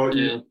deliver.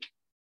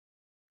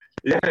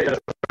 Yeah, that's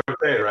what I'm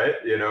saying, right?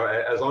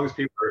 As long as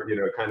people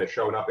are, kind of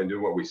showing up and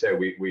doing what we say,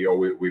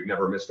 we've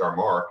never missed our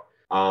mark.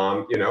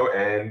 And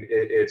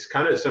it's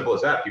kind of as simple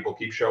as that. People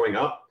keep showing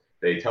up.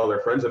 They tell their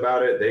friends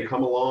about it. They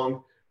come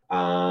along.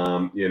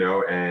 You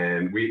know,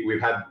 and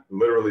we've had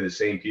literally the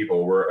same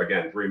people. We're,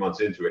 again, 3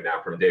 months into it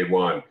now from day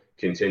one,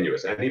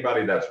 continuous.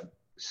 Anybody that's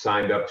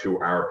signed up to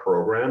our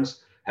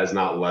programs has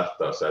not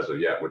left us as of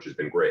yet, which has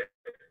been great.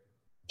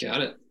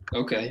 Got it.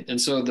 Okay. And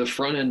so the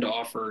front end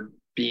offer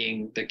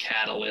being the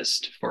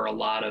catalyst for a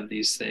lot of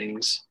these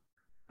things,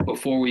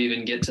 before we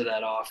even get to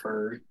that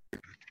offer,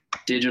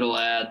 digital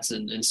ads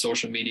and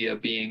social media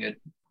being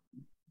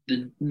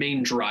the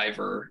main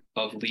driver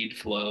of lead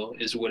flow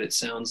is what it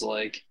sounds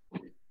like.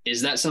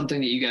 Is that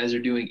something that you guys are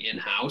doing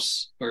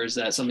in-house, or is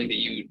that something that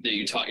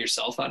you taught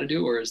yourself how to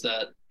do, or is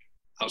that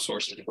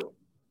outsourced?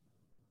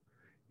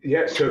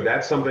 Yeah, so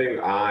that's something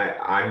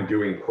I'm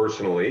doing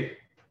personally.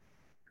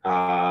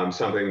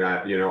 Something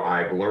that, you know,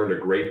 I've learned a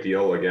great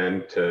deal,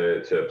 again,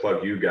 to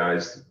plug you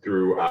guys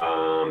through,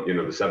 you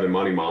know, the 7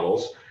 money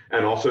models,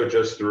 and also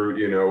just through,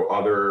 you know,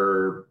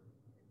 other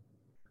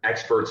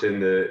experts in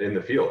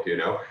the field. You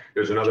know,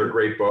 there's another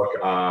great book,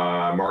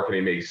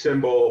 Marketing Made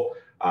Simple.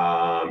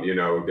 You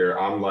know,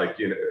 I'm like,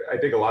 you know, I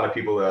think a lot of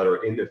people that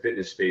are in the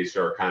fitness space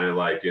are kind of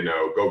like, you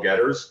know,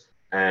 go-getters,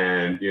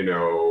 and, you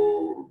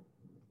know,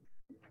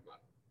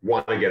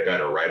 want to get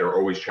better, right? Or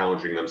always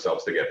challenging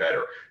themselves to get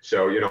better.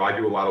 So, you know, I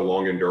do a lot of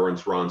long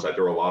endurance runs. I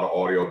throw a lot of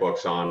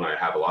audiobooks on. I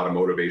have a lot of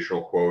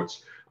motivational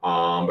quotes.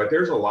 But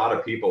there's a lot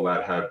of people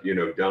that have, you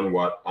know, done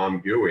what I'm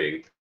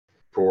doing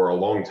for a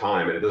long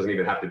time. And it doesn't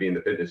even have to be in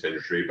the fitness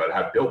industry, but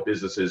have built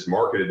businesses,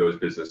 marketed those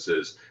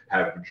businesses,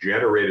 have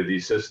generated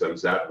these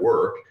systems that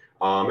work.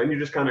 And you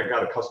just kind of got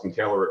to custom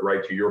tailor it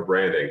right to your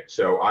branding.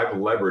 So I've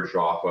leveraged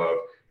off of,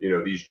 you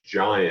know, these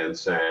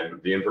giants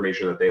and the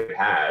information that they've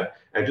had,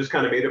 and just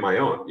kind of made it my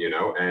own, you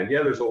know. And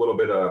yeah, there's a little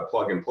bit of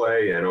plug and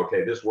play, and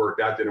okay, this worked,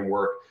 that didn't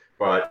work.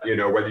 But, you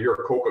know, whether you're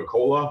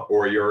Coca-Cola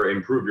or you're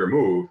Improve Your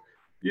Move,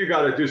 you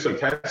got to do some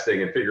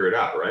testing and figure it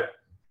out, right?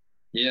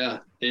 Yeah,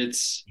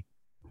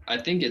 I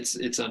think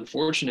it's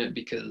unfortunate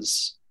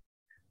because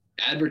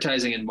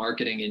advertising and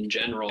marketing in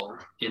general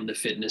in the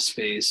fitness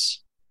space,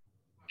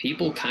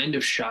 people kind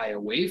of shy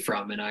away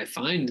from. And I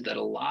find that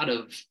a lot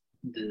of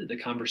the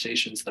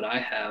conversations that I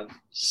have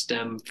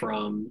stem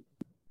from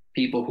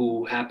people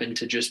who happen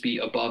to just be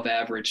above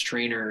average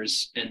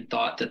trainers and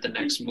thought that the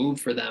next move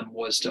for them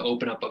was to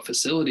open up a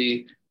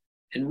facility,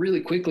 and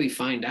really quickly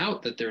find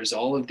out that there's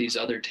all of these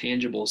other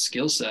tangible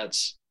skill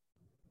sets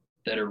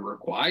that are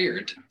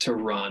required to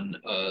run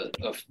a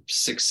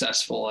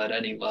successful at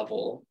any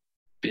level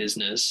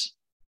business.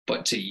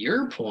 But to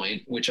your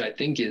point, which I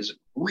think is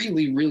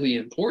really, really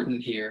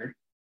important here,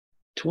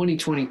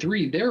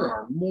 2023, there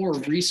are more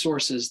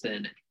resources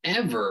than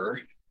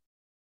ever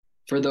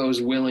for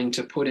those willing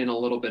to put in a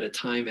little bit of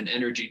time and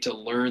energy to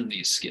learn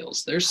these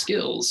skills. They're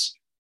skills,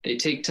 they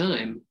take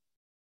time,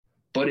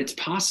 but it's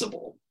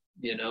possible.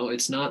 You know,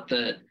 it's not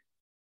that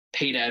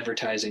paid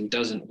advertising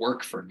doesn't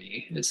work for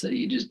me. It's that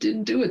you just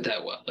didn't do it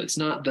that well. It's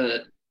not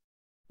that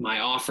my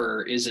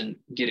offer isn't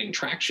getting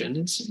traction.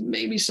 It's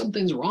maybe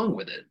something's wrong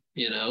with it.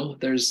 You know,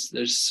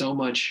 there's so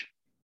much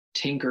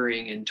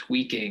tinkering and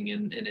tweaking,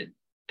 and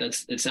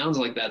it sounds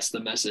like that's the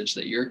message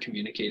that you're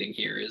communicating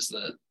here, is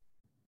that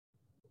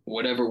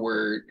whatever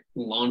we're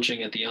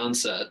launching at the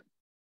onset,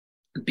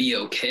 be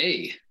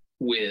okay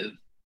with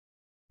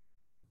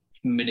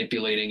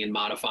manipulating and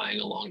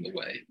modifying along the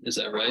way. Is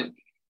that right?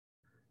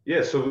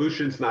 Yeah,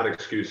 solutions, not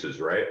excuses,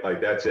 right?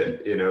 Like, that's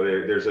it. You know,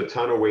 there's a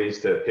ton of ways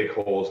to pick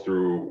holes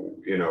through,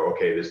 you know,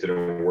 okay, this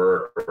didn't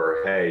work,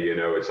 or hey, you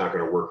know, it's not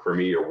going to work for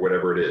me, or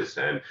whatever it is.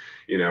 And,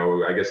 you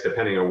know, I guess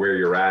depending on where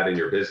you're at in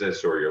your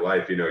business or your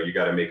life, you know, you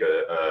got to make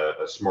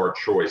a smart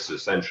choice,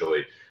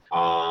 essentially.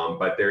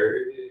 But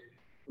there,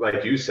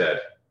 like you said,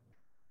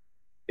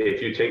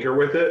 if you tinker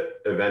with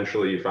it,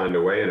 eventually you find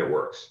a way and it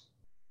works.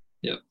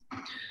 Yep.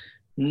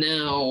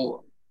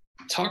 Now,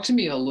 talk to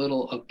me a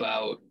little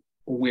about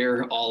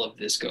where all of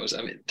this goes.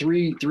 I mean,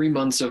 three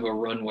months of a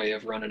runway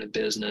of running a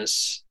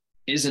business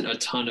isn't a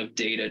ton of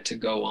data to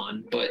go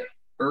on, but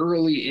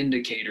early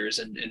indicators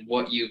and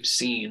what you've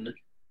seen,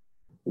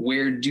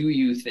 where do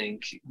you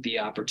think the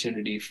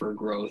opportunity for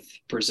growth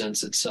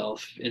presents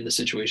itself in the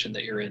situation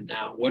that you're in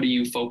now? What are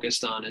you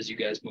focused on as you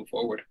guys move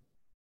forward?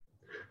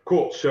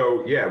 Cool.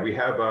 So yeah, we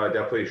have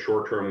definitely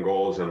short-term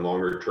goals and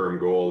longer-term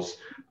goals.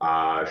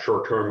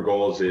 Short-term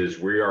goals is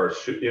we are,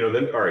 you know,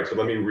 then, all right, so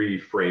let me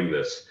reframe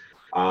this.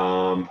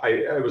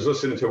 I was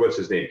listening to, what's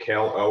his name,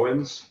 Cale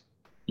Owens.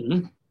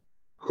 Mm-hmm.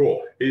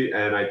 Cool.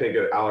 And I think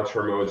Alex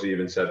Hormozy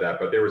even said that,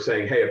 but they were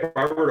saying, hey, if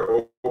I were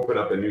to open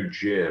up a new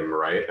gym,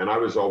 right? And I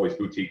was always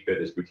boutique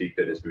fitness. But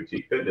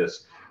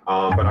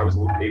I was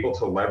able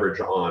to leverage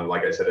on,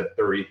 like I said, a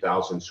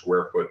 30,000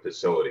 square foot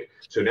facility.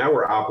 So now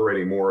we're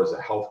operating more as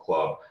a health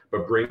club,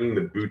 but bringing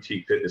the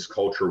boutique fitness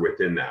culture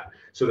within that.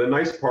 So the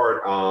nice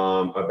part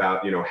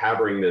about, you know,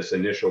 having this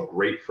initial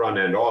great front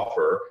end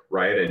offer,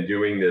 right, and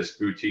doing this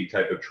boutique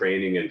type of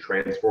training and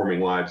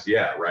transforming lives,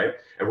 yeah, right.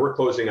 And we're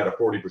closing at a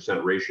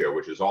 40% ratio,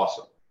 which is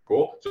awesome.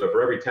 Cool. So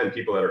for every 10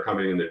 people that are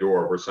coming in the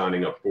door, we're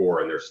signing up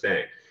 4 and they're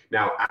staying.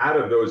 Now, out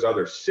of those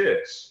other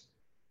 6,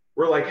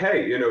 we're like,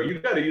 hey, you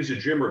got to use a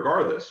gym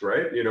regardless,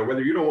 right?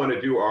 Whether you don't want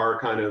to do our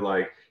kind of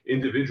like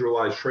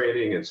individualized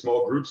training and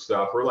small group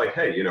stuff, we're like,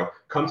 hey,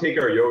 come take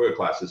our yoga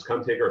classes,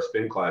 come take our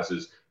spin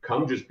classes,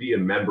 come just be a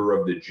member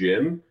of the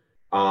gym.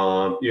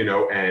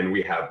 And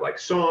we have like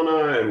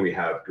sauna, and we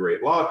have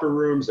great locker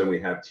rooms, and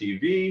we have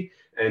TV.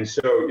 And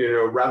so,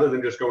 rather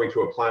than just going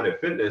to a Planet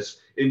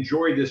Fitness,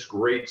 enjoy this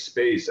great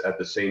space at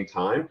the same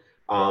time.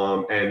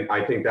 And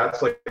I think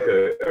that's like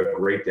a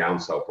great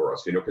downsell for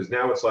us, because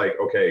now it's like,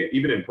 okay,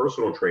 even in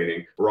personal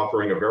training, we're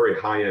offering a very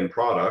high-end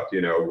product,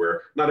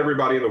 where not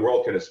everybody in the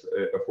world can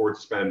afford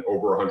to spend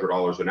over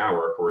 $100 an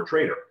hour for a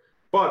trainer.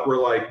 But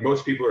we're like,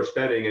 most people are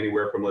spending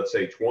anywhere from, let's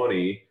say,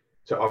 20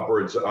 to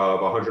upwards of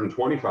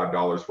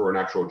 $125 for an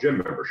actual gym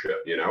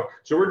membership,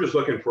 So we're just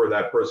looking for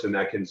that person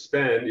that can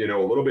spend, a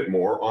little bit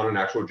more on an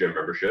actual gym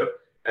membership.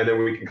 And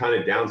then we can kind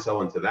of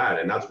downsell into that,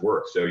 and that's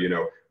work. So,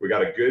 we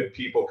got a good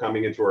people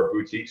coming into our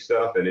boutique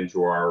stuff and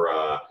into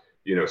our,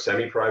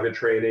 semi-private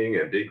training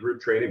and big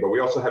group training, but we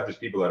also have just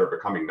people that are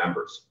becoming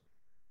members.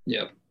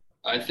 Yep.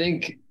 I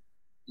think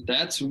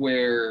that's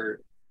where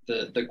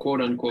the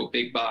quote unquote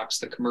big box,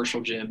 the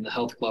commercial gym, the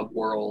health club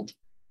world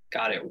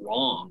got it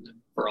wrong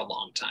for a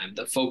long time.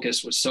 The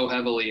focus was so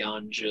heavily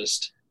on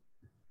just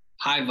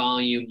high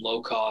volume,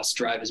 low cost,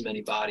 drive as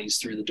many bodies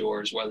through the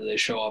doors, whether they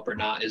show up or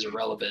not is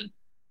irrelevant.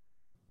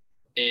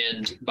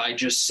 And by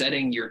just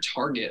setting your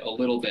target a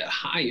little bit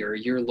higher,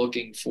 you're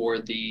looking for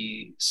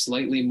the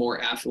slightly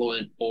more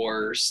affluent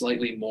or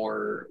slightly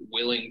more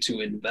willing to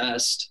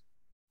invest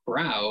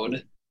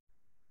crowd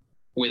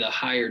with a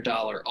higher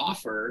dollar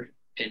offer.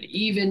 And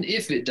even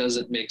if it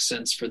doesn't make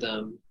sense for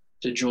them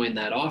to join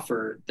that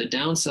offer, the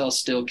downsell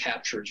still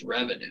captures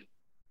revenue.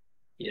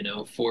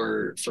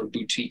 For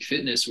boutique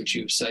fitness, which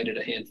you've cited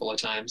a handful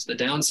of times, the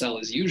downsell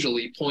is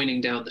usually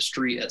pointing down the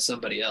street at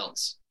somebody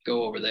else.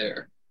 Go over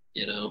there,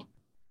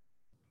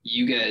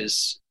 You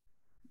guys,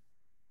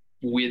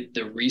 with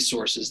the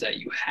resources that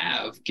you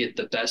have, get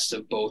the best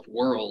of both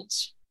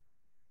worlds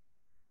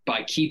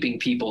by keeping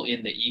people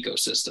in the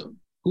ecosystem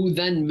who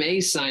then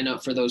may sign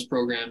up for those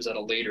programs at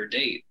a later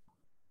date.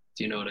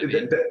 Do you know what I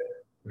mean?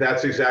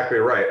 That's exactly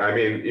right. I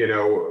mean,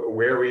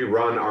 where we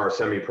run our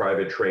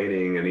semi-private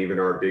training and even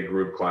our big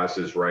group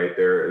classes, right,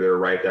 they're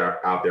right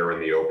there out there in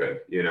the open,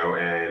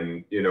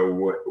 and,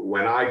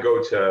 when I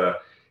go to,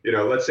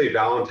 let's say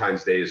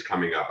Valentine's Day is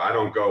coming up. I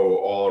don't go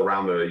all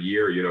around the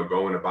year,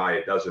 going to buy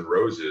a dozen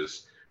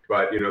roses,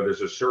 but,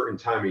 there's a certain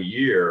time of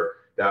year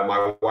that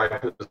my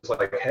wife is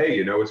like, hey,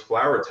 it's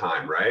flower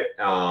time, right?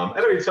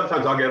 I mean,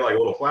 sometimes I'll get like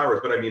little flowers,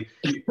 but I mean,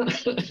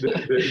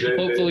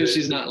 hopefully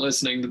she's not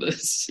listening to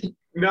this.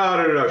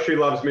 No. She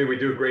loves me. We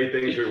do great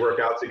things. We work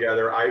out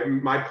together.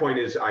 My point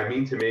is, I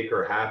mean to make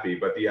her happy,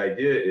 but the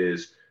idea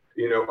is,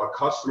 a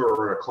customer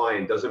or a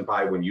client doesn't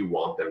buy when you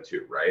want them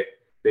to, right?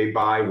 They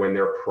buy when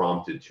they're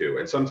prompted to.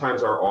 And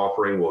sometimes our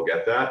offering will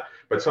get that,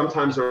 but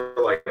sometimes they're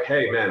like,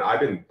 hey man, I've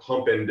been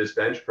pumping this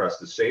bench press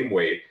the same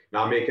weight,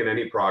 not making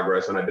any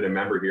progress. And I've been a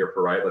member here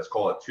for, let's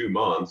call it 2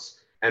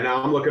 months. And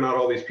now I'm looking at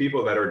all these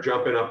people that are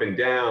jumping up and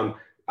down,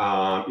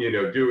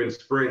 doing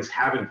sprints,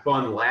 having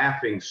fun,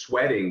 laughing,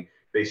 sweating.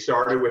 They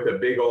started with a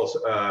big old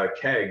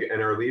keg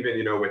and are leaving,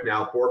 with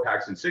now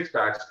 4-packs and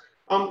 6-packs.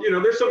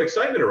 There's some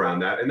excitement around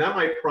that. And that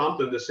might prompt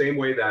them the same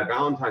way that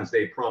Valentine's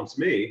Day prompts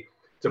me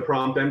to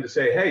prompt them to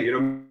say, hey,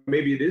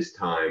 maybe it is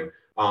time.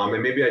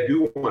 And maybe I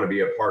do want to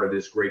be a part of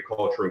this great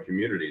culture and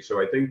community.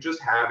 So I think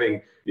just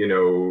having,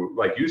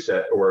 like you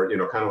said, or,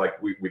 kind of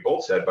like we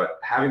both said, but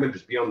having them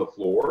just be on the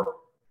floor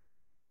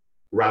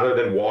rather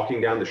than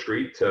walking down the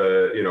street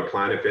to,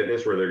 Planet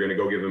Fitness where they're going to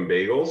go give them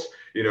bagels,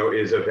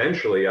 is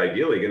eventually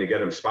ideally going to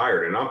get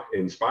inspired. And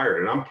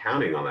I'm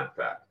counting on that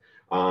fact.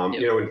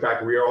 In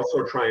fact, we are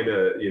also trying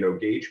to,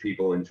 gauge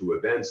people into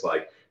events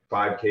like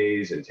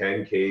 5Ks and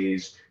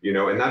 10Ks,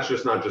 and that's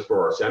just not just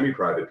for our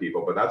semi-private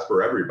people, but that's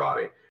for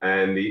everybody.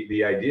 And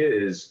the idea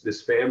is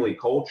this family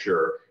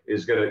culture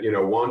is going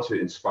to, want to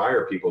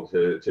inspire people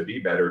to be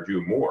better,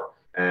 do more.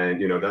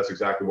 And, that's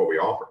exactly what we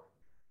offer.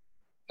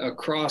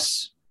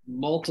 Across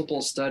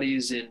multiple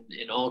studies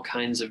in all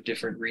kinds of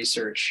different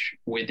research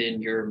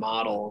within your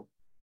model,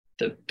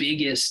 the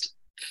biggest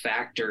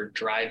factor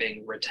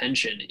driving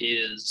retention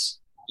is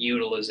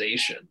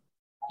utilization.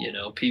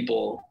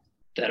 People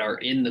that are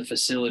in the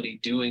facility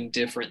doing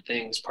different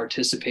things,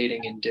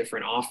 participating in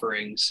different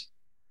offerings,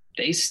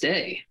 they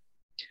stay.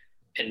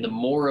 And the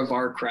more of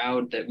our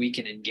crowd that we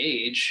can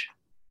engage,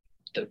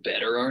 the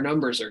better our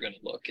numbers are going to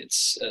look.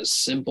 It's as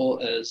simple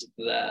as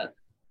that.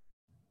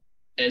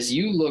 As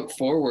you look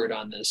forward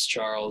on this,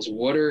 Charles,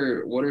 what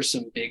are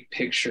some big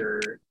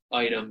picture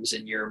items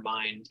in your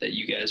mind that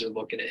you guys are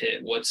looking to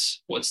hit?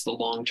 What's the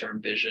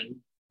long-term vision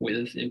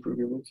with Improve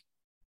Your Move?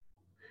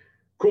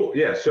 Cool.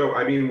 Yeah. So,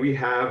 I mean, we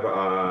have,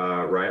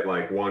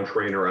 like 1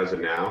 trainer as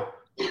of now.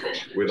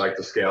 We'd like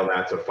to scale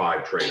that to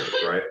 5 trainers,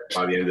 right?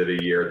 By the end of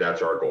the year,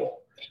 that's our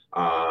goal.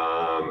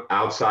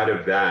 Outside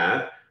of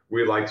that,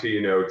 we'd like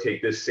to,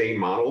 take this same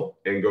model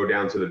and go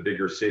down to the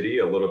bigger city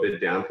a little bit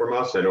down from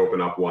us and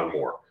open up 1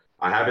 more.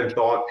 I haven't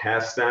thought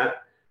past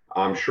that.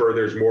 I'm sure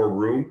there's more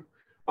room.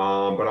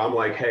 But I'm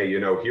like, hey,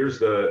 here's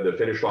the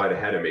finish line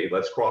ahead of me.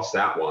 Let's cross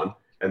that one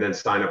and then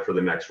sign up for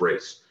the next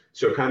race.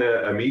 So kind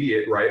of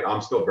immediate, right?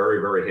 I'm still very,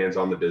 very hands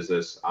on the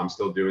business. I'm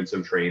still doing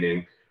some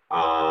training,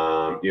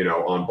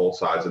 on both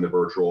sides, in the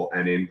virtual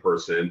and in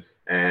person.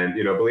 And,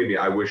 believe me,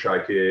 I wish I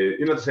could,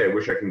 to say I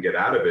wish I can get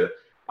out of it.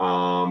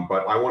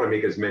 But I want to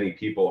make as many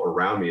people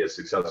around me as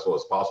successful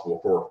as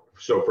possible.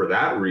 So for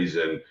that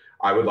reason,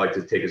 I would like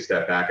to take a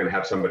step back and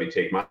have somebody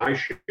take my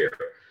share.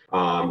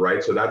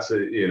 Right. So that's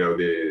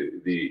the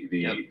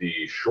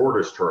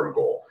shortest term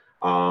goal.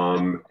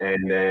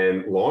 And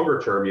then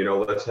longer term,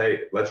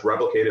 let's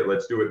replicate it.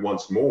 Let's do it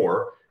once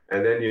more.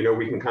 And then,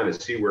 we can kind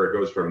of see where it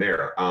goes from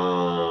there.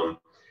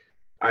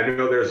 I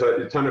know there's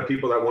a ton of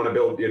people that want to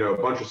build,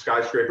 a bunch of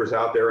skyscrapers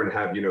out there and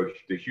have,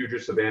 the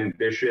hugest of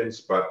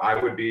ambitions, but I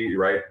would be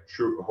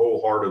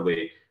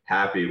wholeheartedly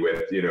happy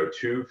with,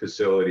 2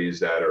 facilities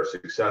that are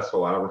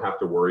successful. I don't have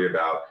to worry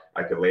about,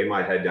 I could lay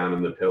my head down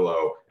on the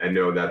pillow and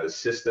know that the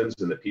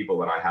systems and the people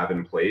that I have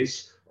in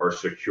place are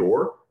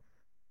secure.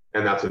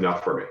 And that's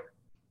enough for me.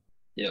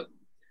 Yep.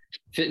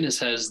 Fitness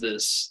has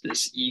this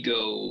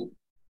ego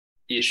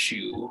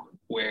issue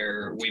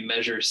where we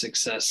measure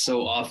success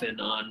so often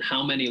on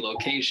how many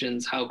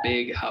locations, how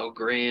big, how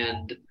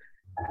grand.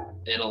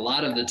 And a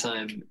lot of the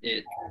time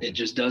it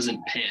just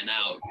doesn't pan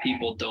out.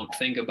 People don't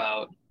think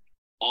about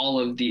all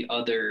of the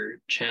other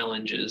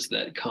challenges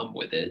that come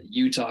with it.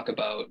 You talk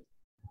about,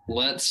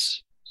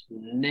 let's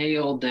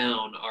nail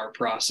down our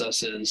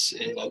processes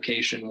in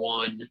location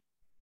 1,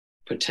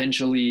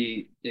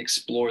 potentially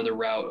explore the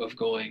route of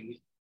going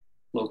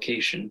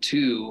location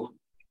 2,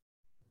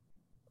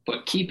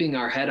 but keeping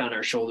our head on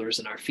our shoulders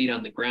and our feet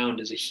on the ground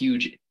is a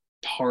huge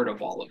part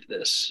of all of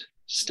this.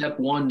 Step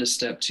 1 to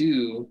step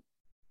 2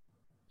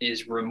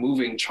 is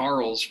removing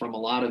Charles from a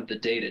lot of the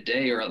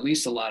day-to-day, or at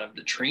least a lot of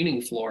the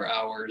training floor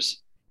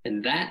hours.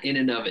 And that in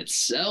and of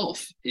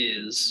itself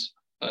is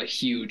a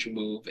huge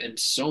move. And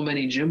so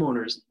many gym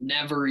owners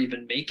never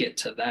even make it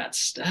to that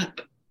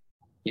step.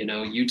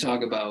 You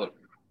talk about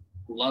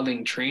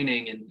loving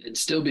training and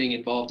still being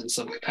involved in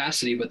some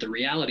capacity, but the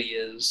reality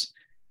is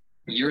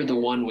you're the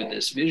one with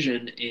this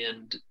vision,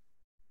 and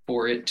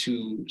for it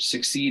to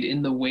succeed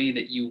in the way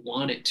that you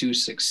want it to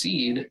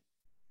succeed,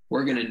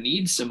 we're going to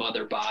need some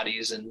other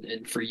bodies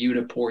and for you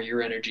to pour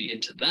your energy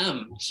into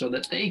them so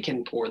that they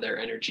can pour their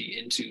energy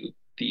into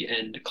the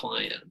end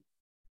client.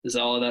 Does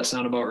all of that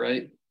sound about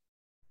right?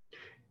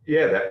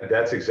 Yeah,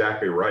 that's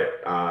exactly right.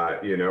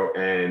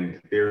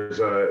 And there's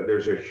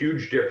a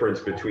huge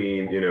difference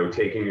between,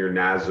 taking your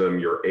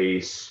NASM, your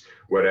ACE,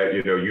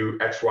 you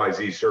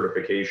XYZ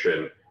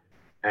certification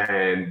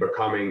and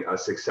becoming a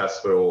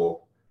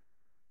successful,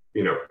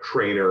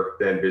 trainer,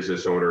 then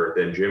business owner,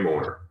 then gym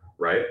owner.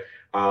 Right.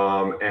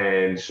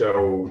 And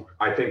so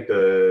I think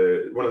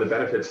one of the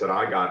benefits that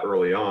I got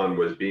early on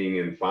was being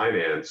in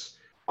finance.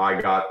 I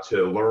got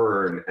to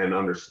learn and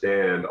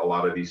understand a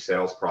lot of these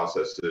sales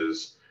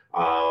processes, a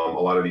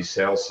lot of these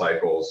sales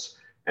cycles,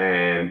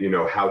 and,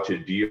 how to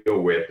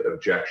deal with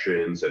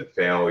objections and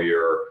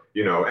failure,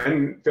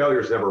 and failure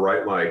is never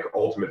right, like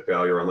ultimate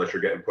failure, unless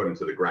you're getting put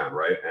into the ground.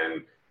 Right.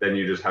 And then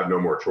you just have no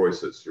more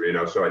choices,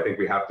 so I think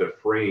we have to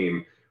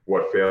frame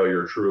what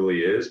failure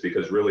truly is,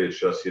 because really it's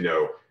just,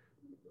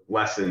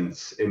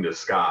 lessons in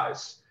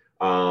disguise.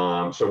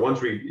 So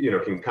once we,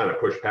 can kind of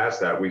push past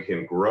that, we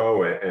can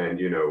grow and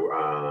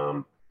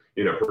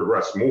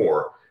progress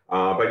more.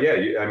 But yeah,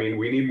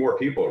 we need more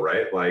people,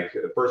 right? Like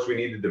first we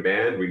need the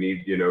demand, we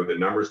need, the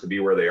numbers to be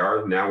where they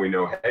are. Now we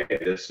know, hey,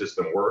 this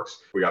system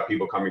works. We got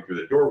people coming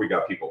through the door. We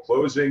got people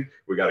closing.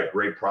 We got a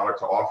great product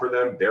to offer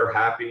them. They're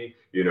happy,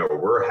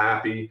 we're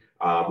happy.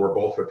 We're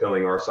both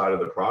fulfilling our side of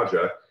the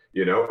project,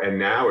 and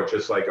now it's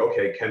just like,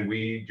 okay, can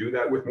we do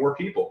that with more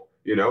people?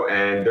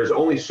 And there's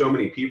only so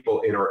many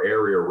people in our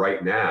area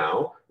right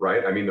now,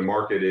 right? The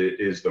market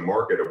is the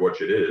market of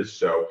which it is.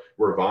 So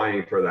we're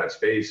vying for that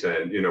space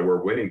and,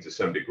 we're winning to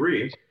some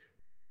degree.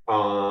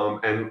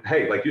 And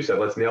hey, like you said,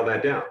 let's nail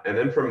that down. And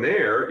then from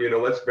there,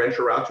 let's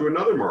venture out to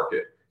another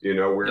market,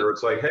 where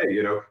it's like,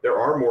 hey, there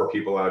are more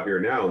people out here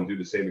now and do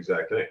the same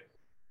exact thing.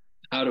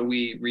 How do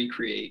we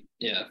recreate?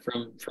 Yeah.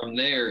 From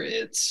there,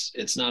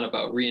 it's not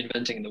about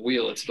reinventing the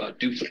wheel. It's about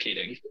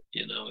duplicating,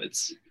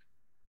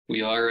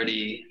 we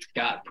already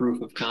got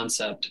proof of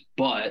concept,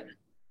 but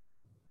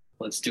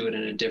let's do it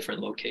in a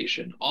different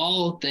location.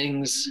 All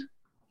things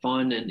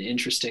fun and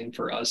interesting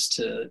for us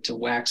to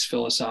wax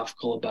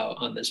philosophical about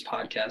on this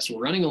podcast.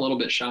 We're running a little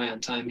bit shy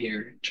on time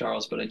here,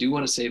 Charles, but I do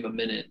want to save a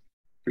minute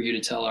for you to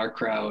tell our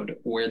crowd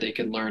where they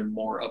can learn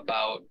more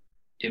about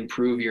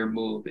Improve Your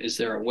Move. Is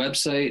there a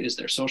website? Is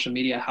there social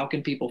media? How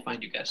can people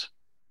find you guys?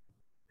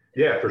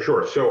 Yeah, for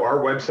sure. So our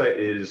website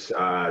is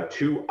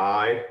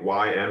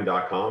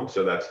 2iym.com.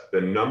 So that's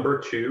the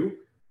number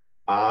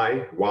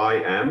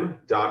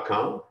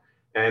 2iym.com.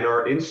 And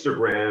our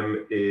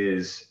Instagram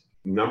is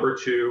number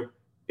 2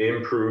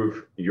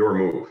 Improve Your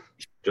Move.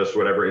 Just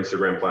whatever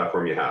Instagram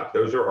platform you have.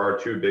 Those are our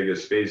 2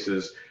 biggest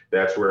spaces.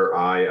 That's where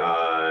I,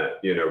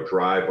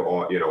 drive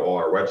all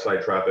our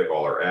website traffic,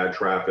 all our ad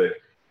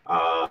traffic.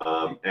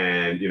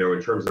 And, you know,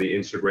 in terms of the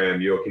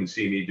Instagram, you can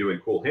see me doing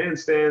cool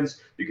handstands.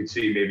 You can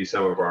see maybe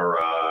some of our,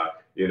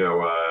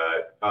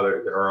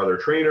 other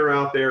trainer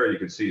out there. You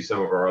can see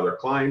some of our other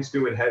clients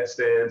doing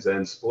headstands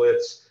and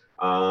splits,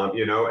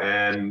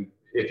 and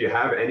if you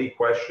have any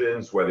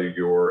questions, whether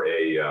you're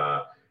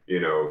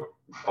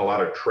a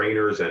lot of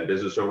trainers and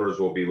business owners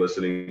will be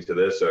listening to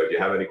this. So if you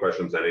have any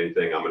questions on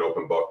anything, I'm an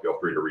open book. Feel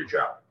free to reach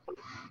out.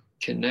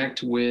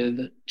 Connect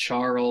with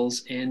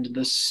Charles and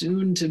the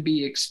soon to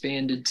be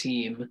expanded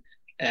team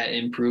at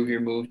Improve Your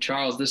Move.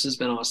 Charles, this has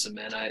been awesome,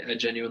 man. I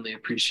genuinely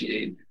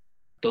appreciate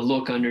the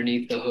look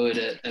underneath the hood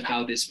at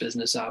how this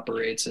business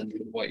operates and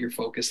what you're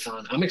focused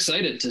on. I'm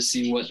excited to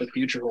see what the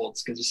future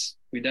holds, because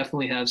we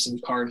definitely have some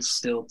cards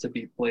still to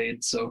be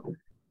played. So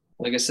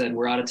like I said,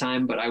 we're out of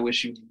time, but I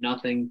wish you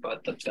nothing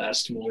but the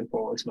best moving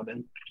forwards, my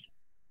man.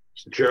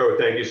 Joe,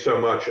 thank you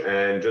so much.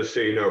 And just so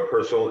you know,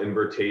 personal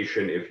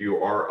invitation, if you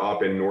are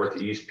up in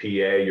Northeast PA,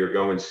 you're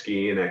going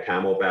skiing at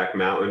Camelback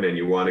Mountain and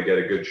you want to get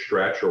a good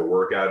stretch or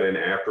workout in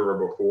after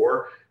or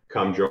before,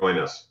 come join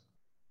us.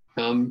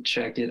 Come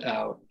check it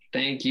out.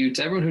 Thank you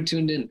to everyone who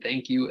tuned in.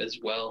 Thank you as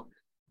well.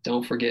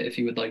 Don't forget, if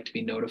you would like to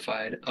be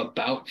notified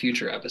about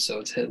future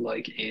episodes, hit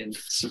like and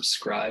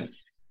subscribe.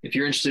 If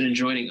you're interested in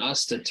joining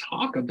us to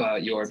talk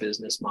about your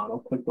business model,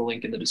 click the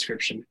link in the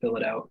description, fill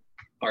it out.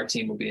 Our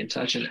team will be in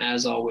touch. And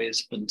as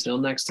always, until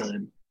next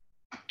time,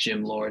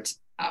 Gym Lords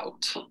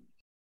out.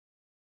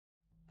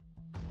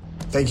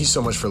 Thank you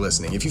so much for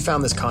listening. If you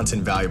found this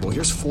content valuable,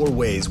 here's 4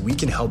 ways we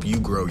can help you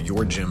grow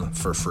your gym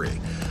for free.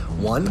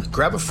 1,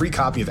 grab a free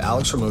copy of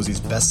Alex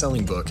Hormozi's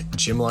best-selling book,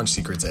 Gym Launch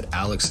Secrets, at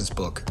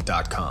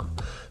alexsbook.com.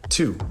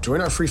 2,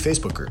 join our free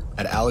Facebook group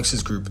at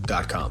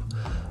alexsgroup.com.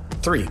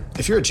 3,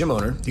 if you're a gym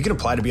owner, you can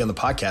apply to be on the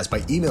podcast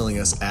by emailing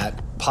us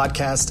at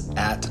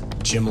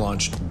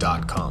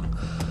podcast@gymlaunch.com.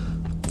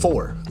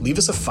 4, leave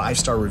us a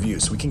 5-star review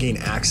so we can gain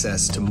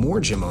access to more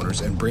gym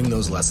owners and bring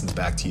those lessons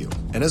back to you.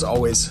 And as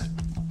always,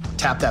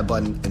 tap that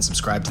button and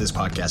subscribe to this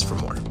podcast for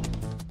more.